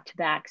got a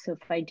back-to-back. So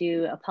if I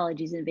do,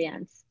 apologies in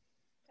advance.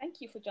 Thank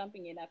you for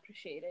jumping in. I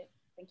appreciate it.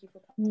 Thank you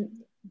for coming.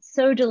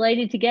 So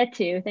delighted to get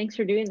to. Thanks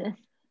for doing this.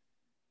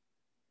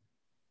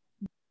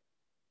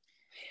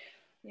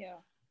 Yeah.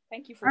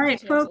 Thank you for all right,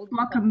 folks,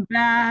 welcome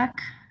back.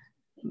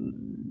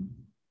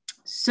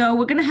 So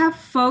we're going to have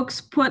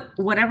folks put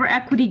whatever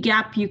equity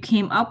gap you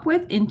came up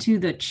with into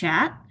the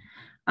chat.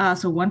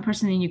 So one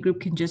person in your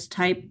group can just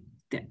type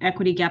the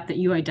equity gap that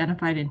you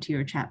identified into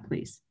your chat,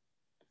 please.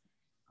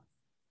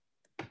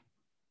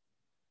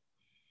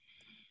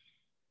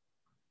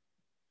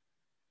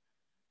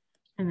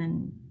 And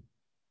then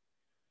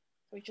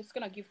we're just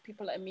going to give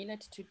people a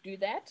minute to do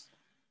that.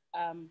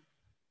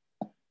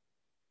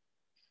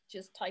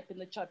 Just type in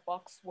the chat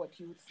box what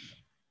you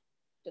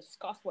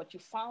discussed, what you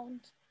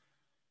found.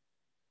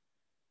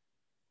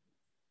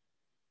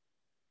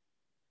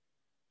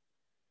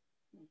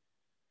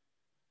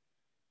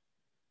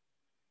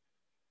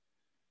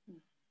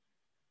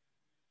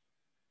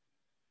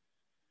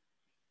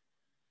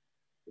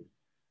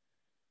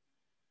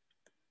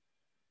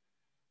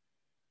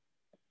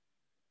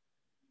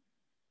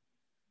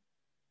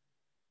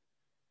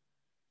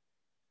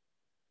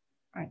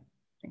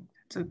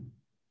 It's a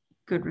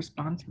good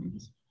response.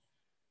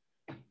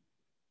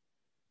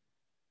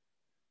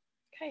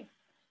 Okay,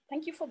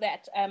 thank you for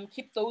that.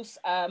 Keep those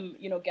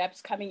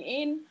gaps coming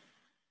in.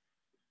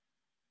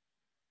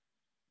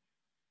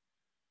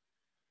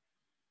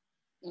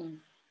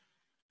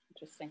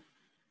 Interesting.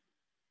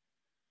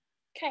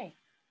 Okay,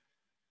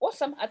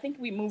 awesome. I think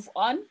we move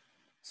on.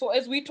 So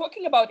as we're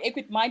talking about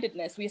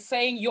equity-mindedness, we're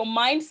saying your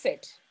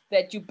mindset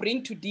that you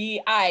bring to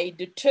DEI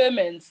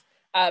determines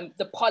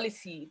the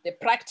policy, the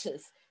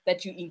practice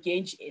that you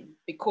engage in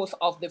because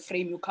of the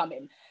frame you come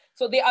in.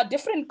 So there are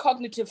different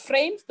cognitive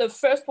frames. The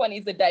first one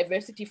is the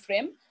diversity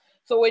frame.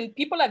 So when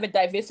people have a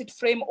diversity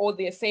frame, all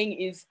they're saying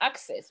is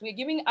access. We're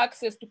giving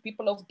access to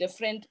people of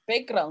different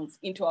backgrounds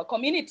into our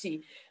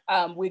community.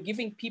 We're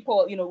giving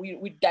people,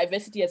 with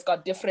diversity has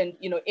got different,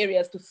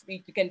 areas to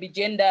speak. It can be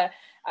gender,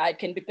 it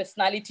can be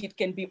personality, it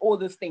can be all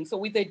those things. So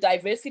with the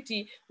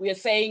diversity, we are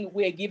saying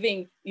we're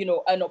giving,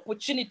 an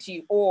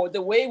opportunity, or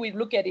the way we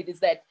look at it is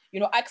that,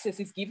 access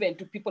is given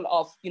to people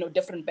of,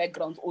 different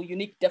backgrounds or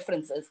unique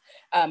differences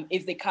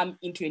as they come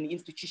into an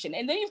institution.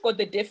 And then you've got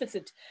the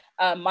deficit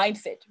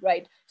mindset,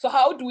 right? So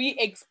how do we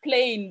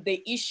explain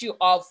the issue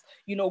of,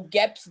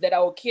 gaps that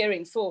are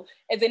occurring? So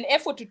as an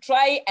effort to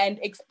try and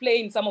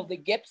explain some of the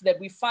gaps that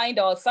we find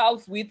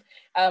ourselves with,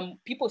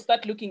 people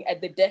start looking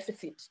at the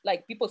deficit,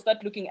 like people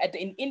start looking at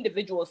an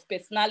individual's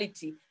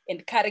personality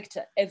and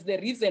character as the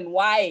reason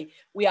why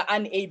we are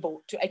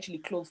unable to actually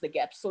close the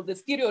gap. So the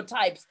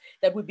stereotypes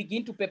that we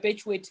begin to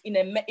perpetuate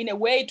in a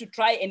way to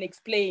try and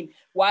explain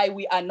why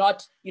we are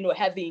not,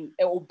 having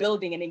or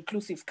building an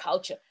inclusive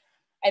culture.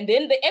 And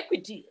then the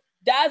equity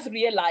does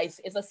realize,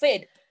 as I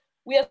said,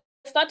 we are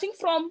starting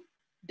from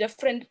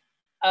different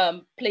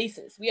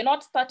places. We are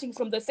not starting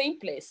from the same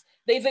place.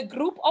 There's a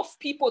group of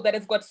people that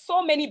has got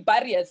so many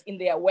barriers in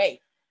their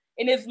way.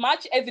 In as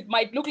much as it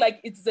might look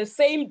like it's the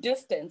same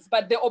distance,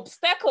 but the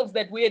obstacles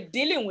that we are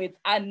dealing with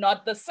are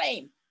not the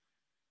same,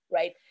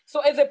 right?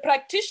 So as a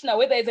practitioner,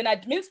 whether as an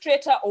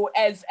administrator or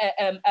as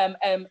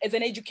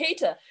an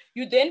educator,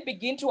 you then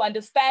begin to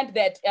understand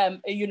that,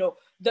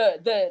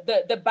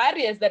 the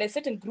barriers that a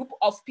certain group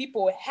of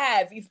people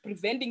have is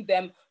preventing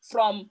them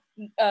from,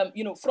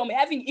 from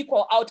having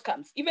equal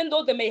outcomes, even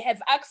though they may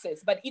have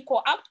access, but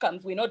equal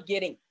outcomes we're not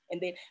getting. And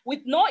then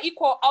with no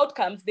equal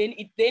outcomes, then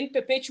it then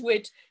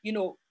perpetuates,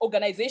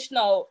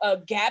 organizational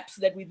gaps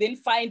that we then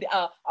find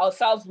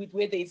ourselves with,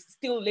 where there's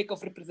still lack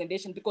of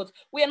representation because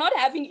we are not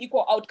having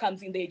equal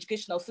outcomes in the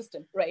educational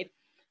system, right?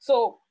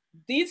 So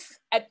this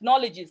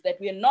acknowledges that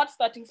we are not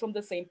starting from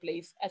the same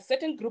place. A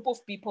certain group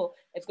of people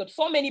has got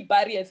so many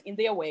barriers in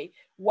their way.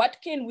 What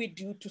can we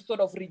do to sort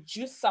of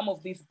reduce some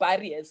of these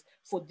barriers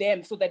for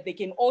them so that they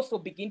can also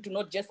begin to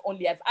not just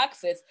only have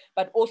access,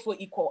 but also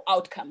equal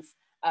outcomes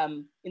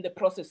in the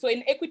process? So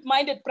an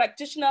equity-minded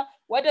practitioner,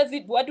 what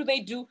do they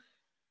do?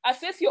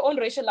 Assess your own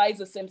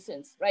racialized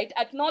assumptions, right?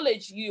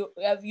 Acknowledge you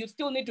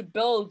still need to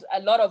build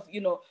a lot of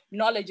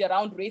knowledge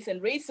around race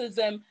and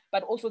racism,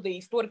 but also the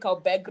historical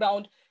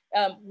background.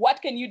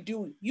 What can you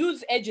do?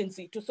 Use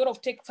agency to sort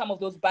of take some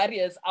of those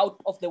barriers out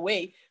of the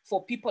way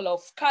for people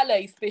of color,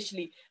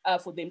 especially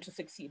for them to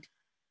succeed.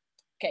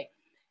 Okay,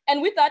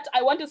 and with that,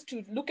 I want us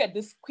to look at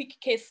this quick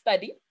case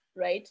study,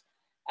 right?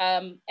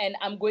 And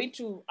I'm going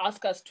to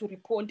ask us to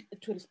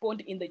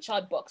respond in the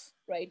chat box,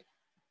 right?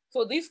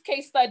 So this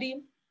case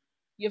study,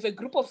 you have a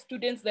group of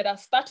students that are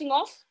starting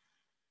off,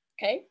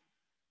 okay?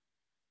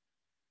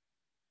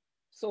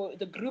 So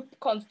the group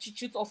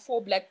constitutes of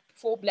four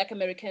black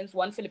Americans,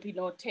 1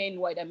 Filipino, 10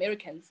 white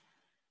Americans.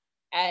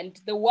 And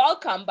the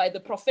welcome by the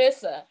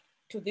professor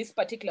to this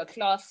particular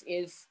class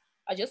is,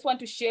 I just want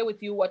to share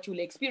with you what you'll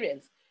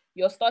experience.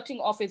 You're starting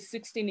off as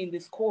 16 in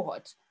this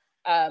cohort,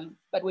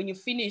 but when you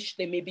finish,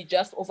 there may be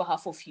just over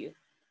half of you.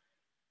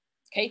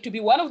 Okay, to be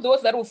one of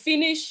those that will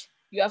finish,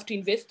 you have to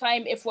invest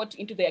time, effort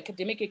into the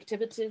academic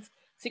activities,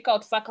 seek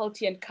out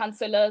faculty and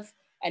counselors,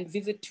 and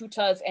visit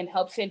tutors and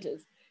help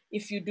centers.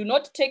 If you do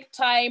not take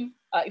time,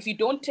 if you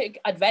don't take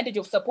advantage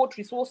of support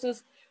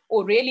resources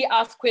or rarely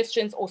ask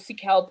questions or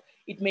seek help,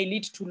 it may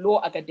lead to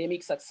low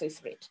academic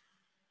success rate.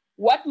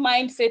 What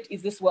mindset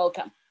is this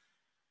welcome?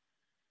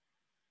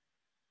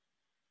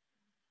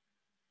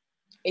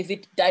 Is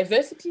it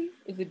diversity?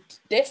 Is it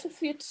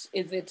deficit?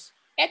 Is it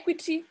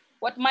equity?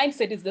 What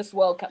mindset is this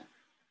welcome?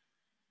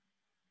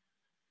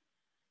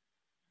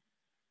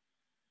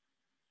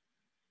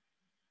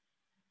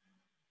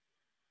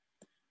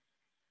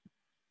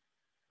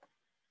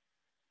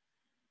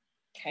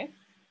 Okay.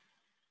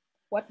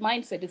 What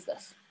mindset is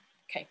this?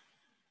 Okay.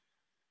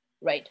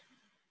 Right.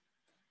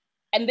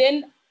 And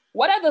then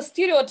what are the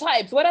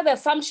stereotypes? What are the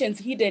assumptions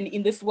hidden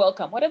in this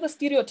welcome? What are the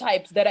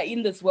stereotypes that are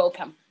in this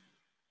welcome?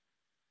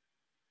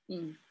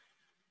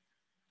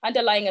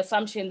 Underlying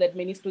assumption that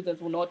many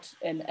students will not,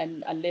 and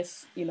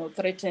unless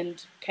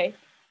threatened, okay?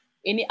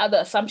 Any other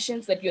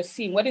assumptions that you're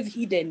seeing? What is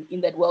hidden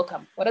in that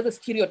welcome? What are the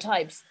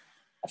stereotypes,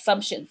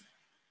 assumptions?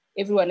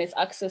 Everyone has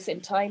access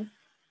and time.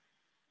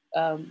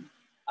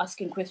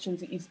 Asking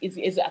questions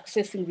is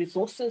accessing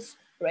resources,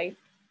 right?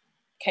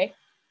 Okay.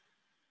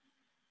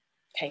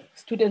 Okay,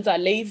 students are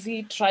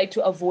lazy, try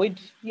to avoid,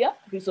 yeah,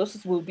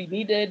 resources will be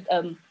needed.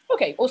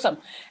 Okay, awesome.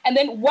 And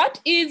then what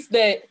is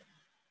the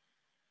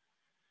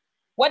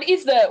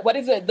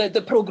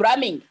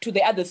programming to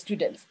the other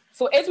students?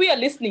 So as we are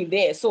listening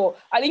there, so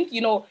I think,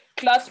 you know,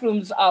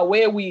 classrooms are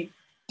where we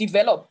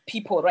develop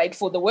people, right,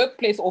 for the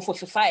workplace or for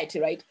society,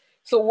 right?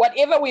 So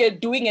whatever we are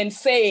doing and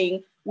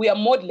saying, we are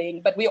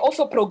modeling, but we're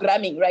also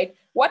programming, right?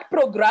 What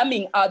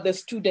programming are the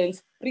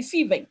students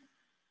receiving?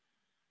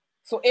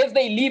 So as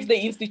they leave the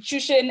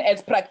institution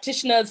as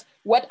practitioners,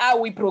 what are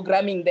we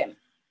programming them?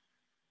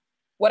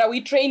 What are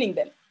we training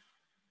them?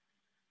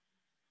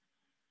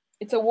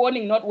 It's a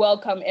warning, not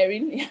welcome,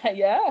 Erin.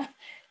 Yeah.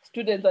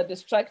 Students are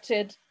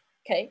distracted.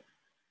 Okay.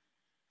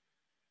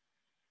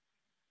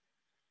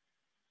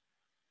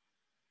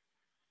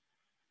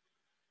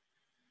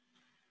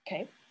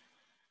 Okay.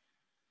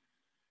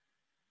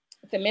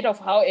 It's a matter of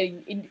how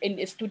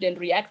a student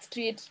reacts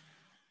to it,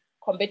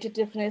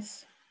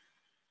 competitiveness.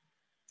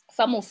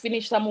 Some will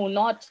finish, some will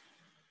not.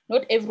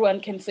 Not everyone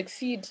can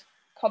succeed.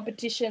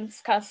 Competition,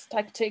 scarce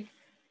tactic.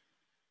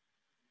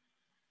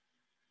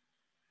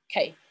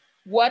 Okay,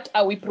 what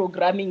are we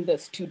programming the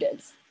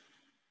students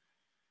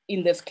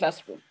in this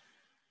classroom?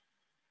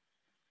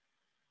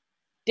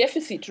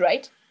 Deficit,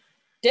 right?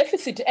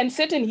 Deficit and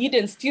certain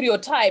hidden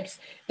stereotypes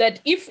that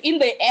if in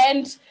the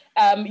end,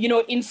 you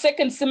know, in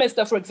second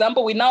semester, for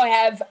example, we now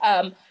have,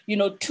 you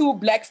know, 2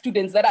 Black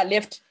students that are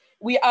left,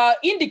 we are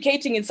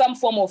indicating in some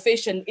form or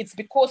fashion, it's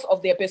because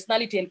of their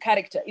personality and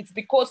character. It's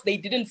because they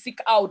didn't seek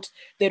out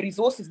the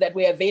resources that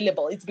were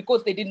available. It's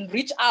because they didn't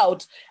reach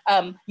out.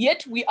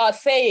 Yet we are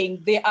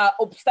saying there are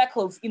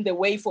obstacles in the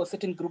way for a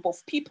certain group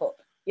of people.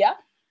 Yeah,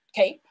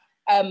 okay.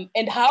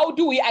 And how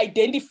do we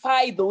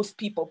identify those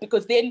people?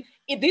 Because then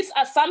in this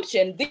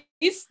assumption,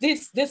 this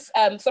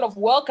sort of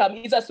welcome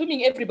is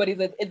assuming everybody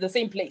is at the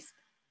same place.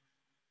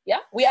 Yeah,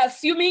 we are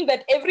assuming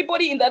that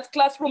everybody in that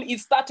classroom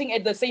is starting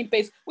at the same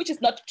pace, which is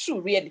not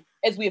true, really,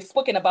 as we have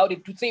spoken about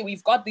it, to say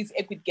we've got these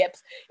equity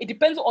gaps. It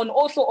depends on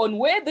also on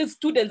where the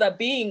students are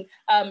being,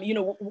 you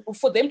know,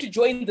 for them to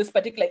join this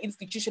particular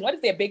institution. What is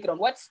their background?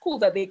 What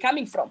schools are they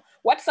coming from?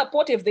 What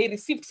support have they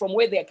received from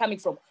where they are coming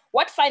from?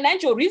 What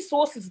financial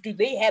resources do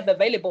they have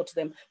available to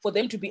them for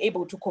them to be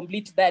able to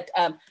complete that,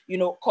 you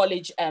know,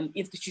 college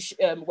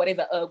institution,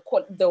 whatever,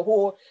 the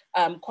whole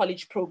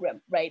college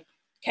program, right?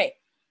 Okay.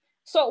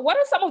 So what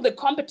are some of the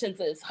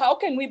competences? How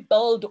can we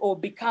build or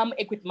become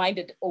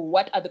equity-minded? Or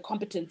what are the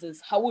competences?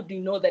 How would you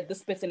know that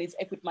this person is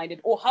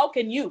equity-minded? Or how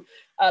can you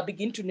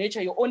begin to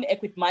nurture your own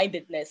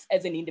equity-mindedness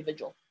as an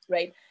individual,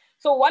 right?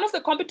 So one of the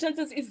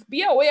competences is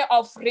be aware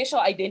of racial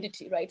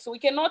identity, right? So we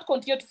cannot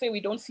continue to say we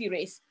don't see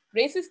race.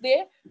 Race is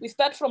there. We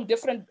start from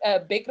different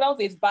backgrounds.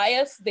 There's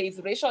bias,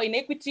 there's racial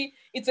inequity.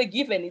 It's a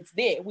given, it's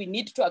there. We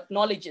need to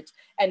acknowledge it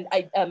and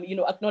you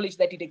know, acknowledge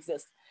that it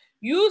exists.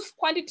 Use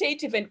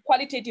quantitative and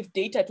qualitative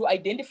data to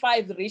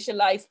identify the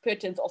racialized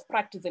patterns of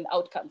practice and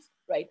outcomes,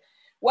 right?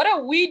 What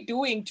are we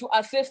doing to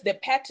assess the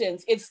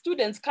patterns as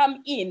students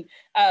come in?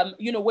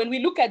 You know, when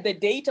we look at the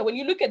data, when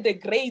you look at the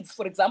grades,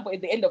 for example,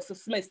 at the end of the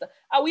semester,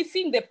 are we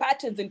seeing the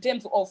patterns in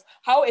terms of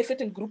how a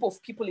certain group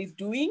of people is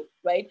doing,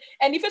 right?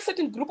 And if a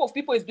certain group of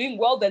people is doing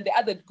well than the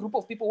other group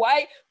of people,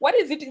 why? What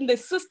is it in the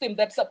system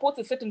that supports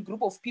a certain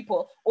group of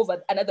people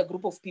over another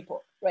group of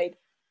people, right?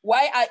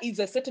 Why is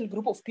a certain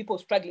group of people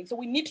struggling? So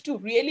we need to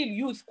really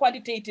use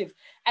quantitative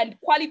and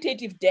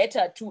qualitative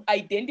data to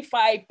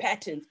identify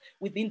patterns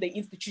within the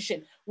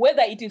institution,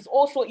 whether it is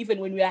also even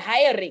when we are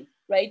hiring,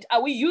 right?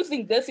 Are we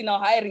using this in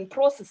our hiring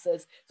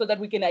processes so that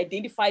we can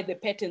identify the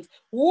patterns?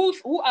 Who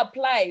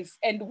applies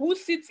and who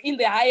sits in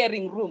the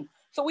hiring room?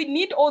 So we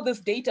need all this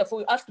data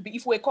for us to be,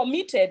 if we're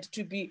committed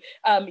to be,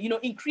 you know,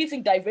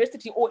 increasing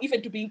diversity or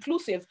even to be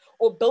inclusive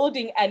or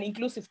building an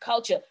inclusive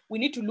culture, we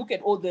need to look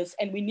at all this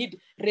and we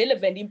need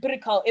relevant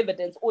empirical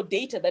evidence or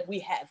data that we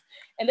have.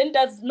 And then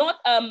does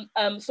not,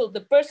 so the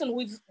person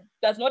who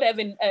does not have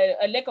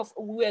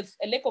who has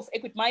a lack of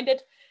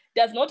equity-minded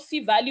does not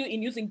see value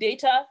in using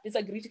data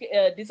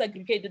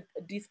disaggregated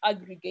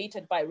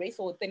by race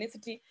or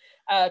ethnicity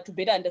to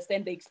better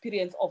understand the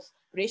experience of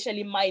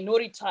racially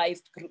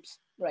minoritized groups,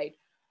 right?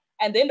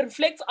 And then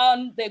reflects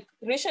on the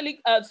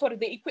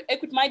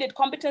equity-minded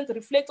competence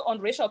reflects on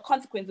racial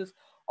consequences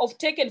of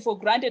taken for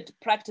granted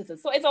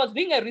practices. So as I was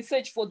doing a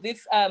research for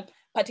this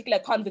particular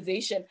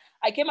conversation,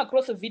 I came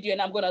across a video,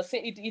 and I'm going to say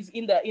it is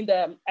in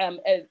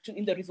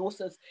the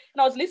resources.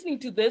 And I was listening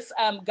to this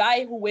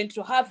guy who went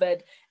to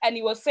Harvard, and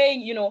he was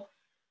saying, you know,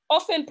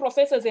 often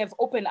professors have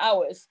open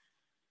hours.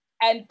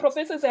 And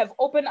professors have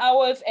open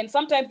hours, and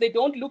sometimes they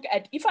don't look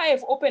at, if I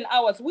have open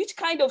hours, which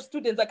kind of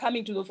students are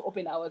coming to those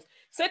open hours?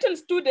 Certain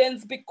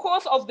students,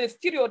 because of the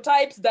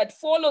stereotypes that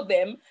follow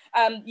them,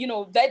 you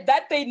know,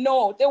 that they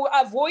know, they will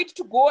avoid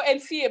to go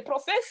and see a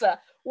professor.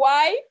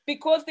 Why?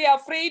 Because they are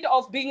afraid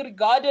of being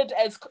regarded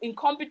as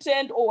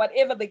incompetent or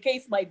whatever the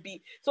case might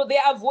be. So they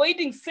are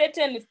avoiding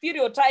certain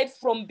stereotypes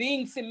from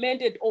being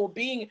cemented or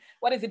being,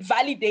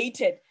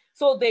 validated.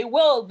 So they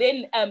will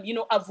then,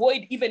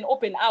 avoid even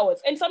open hours,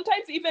 and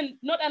sometimes even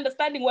not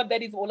understanding what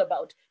that is all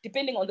about,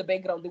 depending on the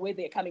background, the way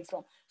they're coming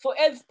from. So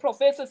as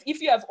professors, if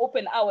you have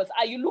open hours,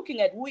 are you looking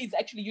at who is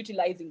actually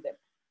utilizing them?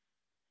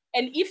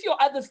 And if your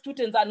other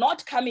students are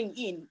not coming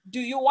in, do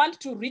you want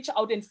to reach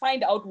out and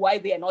find out why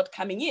they are not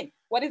coming in?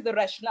 What is the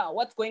rationale?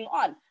 What's going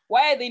on?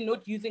 Why are they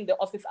not using the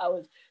office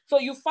hours? So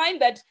you find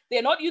that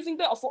they're not using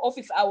the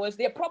office hours.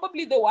 They're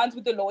probably the ones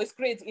with the lowest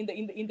grades in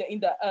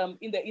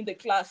the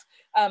class.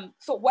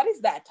 So what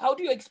is that? How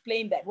do you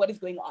explain that? What is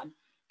going on?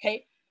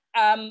 Okay.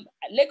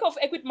 Lack of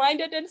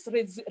equity-mindedness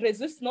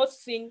resists not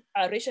seeing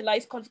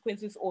racialized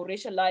consequences or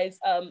rationalizes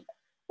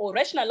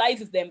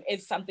them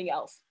as something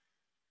else.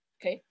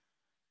 Okay.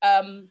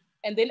 And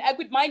then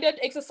equity-minded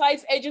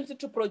exercise agency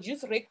to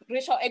produce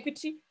racial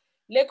equity.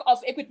 Lack of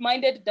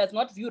equity-minded does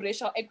not view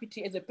racial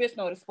equity as a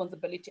personal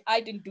responsibility.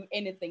 I didn't do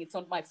anything, it's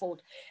not my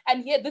fault.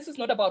 And here, this is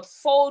not about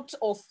fault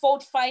or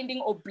fault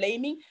finding or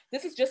blaming.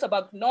 This is just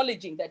about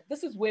acknowledging that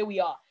this is where we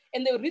are.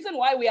 And the reason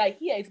why we are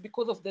here is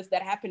because of this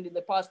that happened in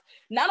the past.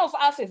 None of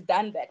us has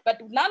done that,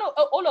 but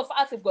all of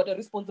us have got a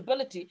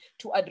responsibility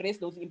to address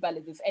those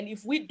imbalances. And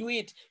if we do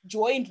it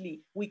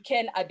jointly, we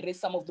can address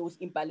some of those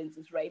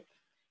imbalances, right?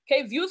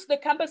 Okay, views the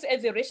campus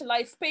as a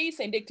racialized space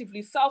and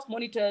actively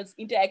self-monitors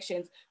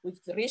interactions with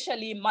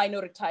racially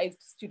minoritized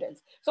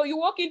students. So you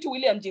walk into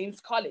William James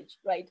College,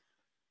 right?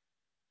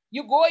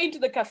 You go into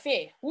the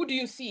cafe, who do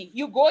you see?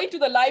 You go into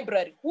the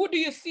library, who do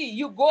you see?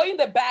 You go in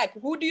the back,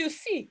 who do you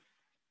see,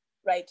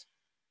 right?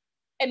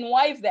 And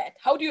why is that?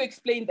 How do you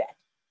explain that,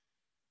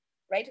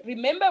 right?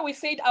 Remember we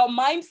said our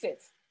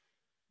mindsets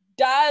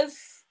does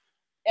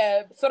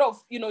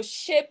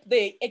shape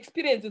the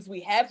experiences we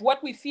have,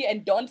 what we see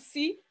and don't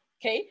see,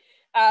 okay?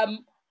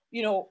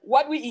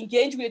 What we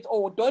engage with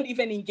or don't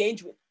even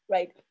engage with,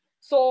 right?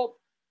 So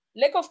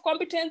lack of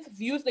competence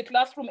views the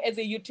classroom as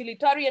a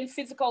utilitarian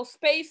physical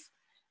space.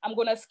 I'm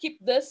gonna skip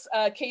this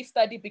case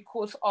study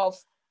because of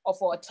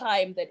our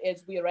time that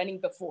as we are running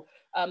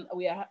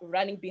we are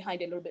running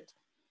behind a little bit.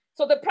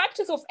 So the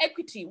practice of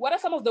equity, what are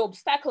some of the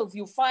obstacles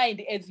you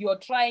find as you're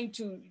trying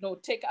to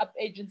take up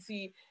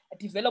agency,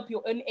 develop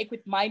your own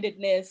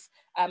equity-mindedness?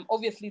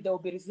 Obviously, there will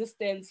be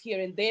resistance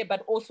here and there,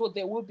 but also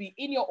there will be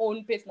in your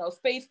own personal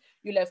space,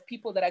 you'll have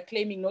people that are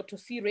claiming not to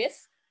see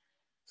race.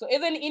 So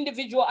as an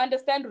individual,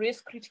 understand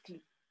race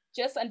critically.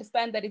 Just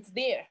understand that it's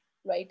there,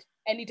 right?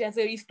 And it has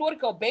a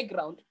historical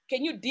background.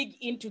 Can you dig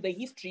into the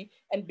history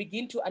and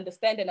begin to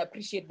understand and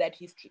appreciate that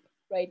history,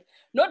 right?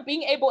 Not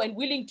being able and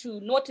willing to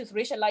notice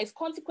racialized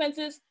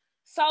consequences,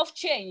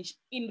 self-change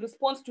in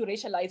response to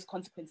racialized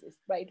consequences,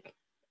 right?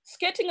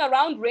 Skirting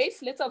around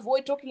race, let's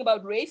avoid talking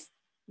about race.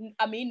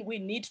 I mean, we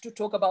need to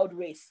talk about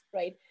race,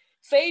 right?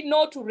 Say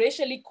no to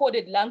racially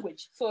coded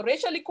language. So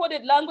racially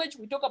coded language,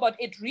 we talk about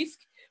at risk.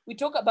 We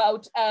talk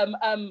about,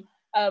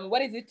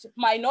 what is it?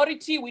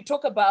 Minority. We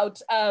talk about,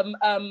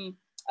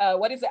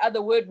 what is the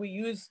other word we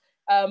use?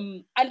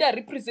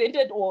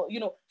 Underrepresented, or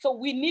so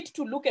we need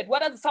to look at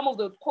what are some of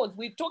the codes.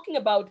 We're talking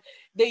about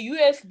the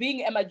US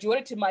being a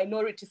majority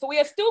minority, so we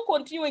are still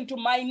continuing to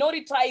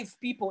minoritize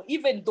people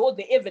even though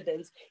the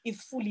evidence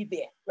is fully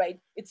there, right?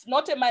 It's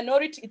not a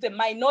minority, it's a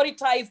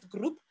minoritized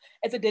group.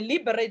 It's a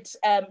deliberate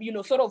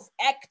sort of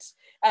act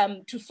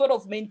to sort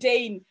of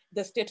maintain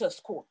the status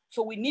quo.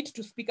 So we need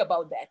to speak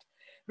about that.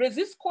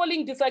 Resist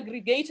calling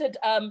disaggregated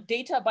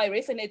data by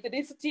race and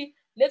ethnicity.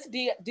 Let's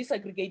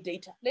disaggregate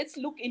data. Let's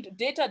look into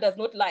data does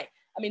not lie.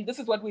 I mean, this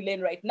is what we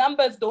learn, right?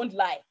 Numbers don't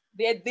lie.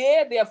 They're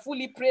there, they are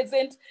fully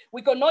present.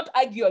 We cannot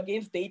argue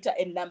against data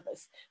and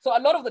numbers. So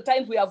a lot of the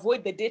times we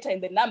avoid the data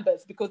and the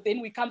numbers because then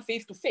we come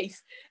face to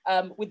face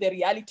with the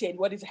reality and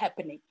what is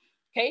happening.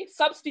 Okay,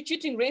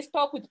 substituting race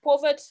talk with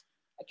poverty.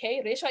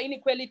 Okay, racial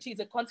inequality is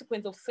a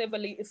consequence of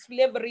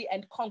slavery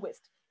and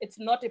conquest. It's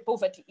not a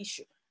poverty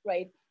issue,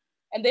 right?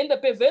 And then the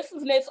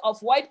perverseness of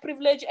white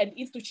privilege and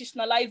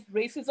institutionalized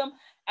racism.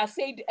 I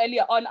said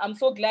earlier on, I'm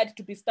so glad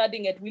to be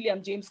studying at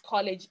William James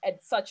College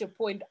at such a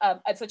point,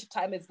 at such a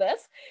time as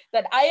this,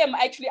 that I am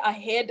actually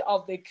ahead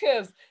of the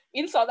curve.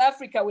 In South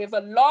Africa, we have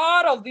a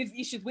lot of these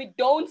issues. We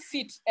don't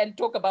sit and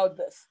talk about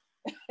this.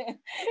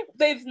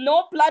 There's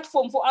no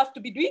platform for us to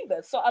be doing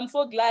this. So I'm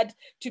so glad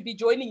to be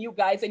joining you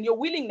guys and your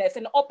willingness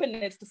and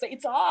openness to say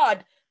it's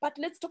hard, but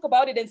let's talk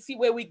about it and see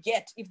where we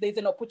get if there's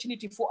an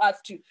opportunity for us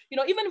to,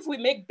 even if we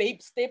make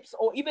babe steps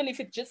or even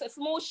if it's just a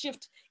small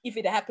shift, if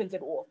it happens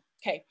at all.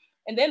 Okay.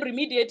 And then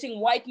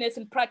remediating whiteness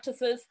and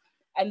practices,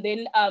 and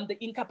then the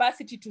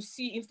incapacity to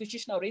see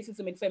institutional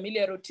racism in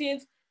familiar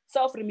routines,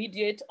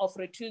 self-remediate of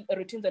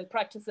routines and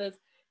practices,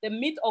 the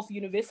myth of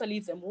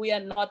universalism. We are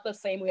not the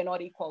same, we are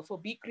not equal. So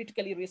be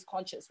critically race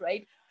conscious,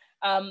 right?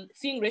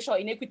 Seeing racial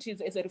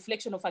inequities as a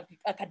reflection of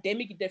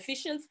academic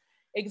deficiency,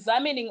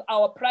 examining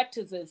our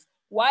practices,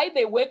 why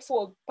they work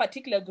for a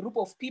particular group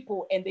of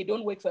people and they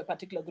don't work for a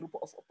particular group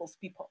of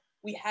people.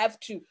 We have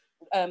to,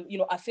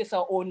 assess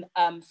our own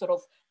sort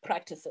of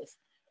practices.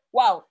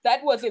 Wow,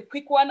 that was a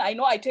quick one. I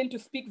know I tend to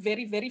speak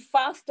very, very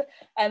fast.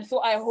 And so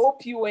I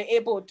hope you were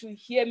able to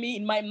hear me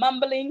in my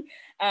mumbling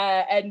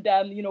and,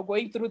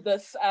 going through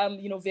this,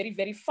 very,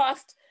 very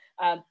fast.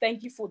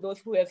 Thank you for those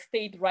who have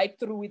stayed right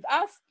through with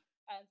us.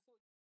 And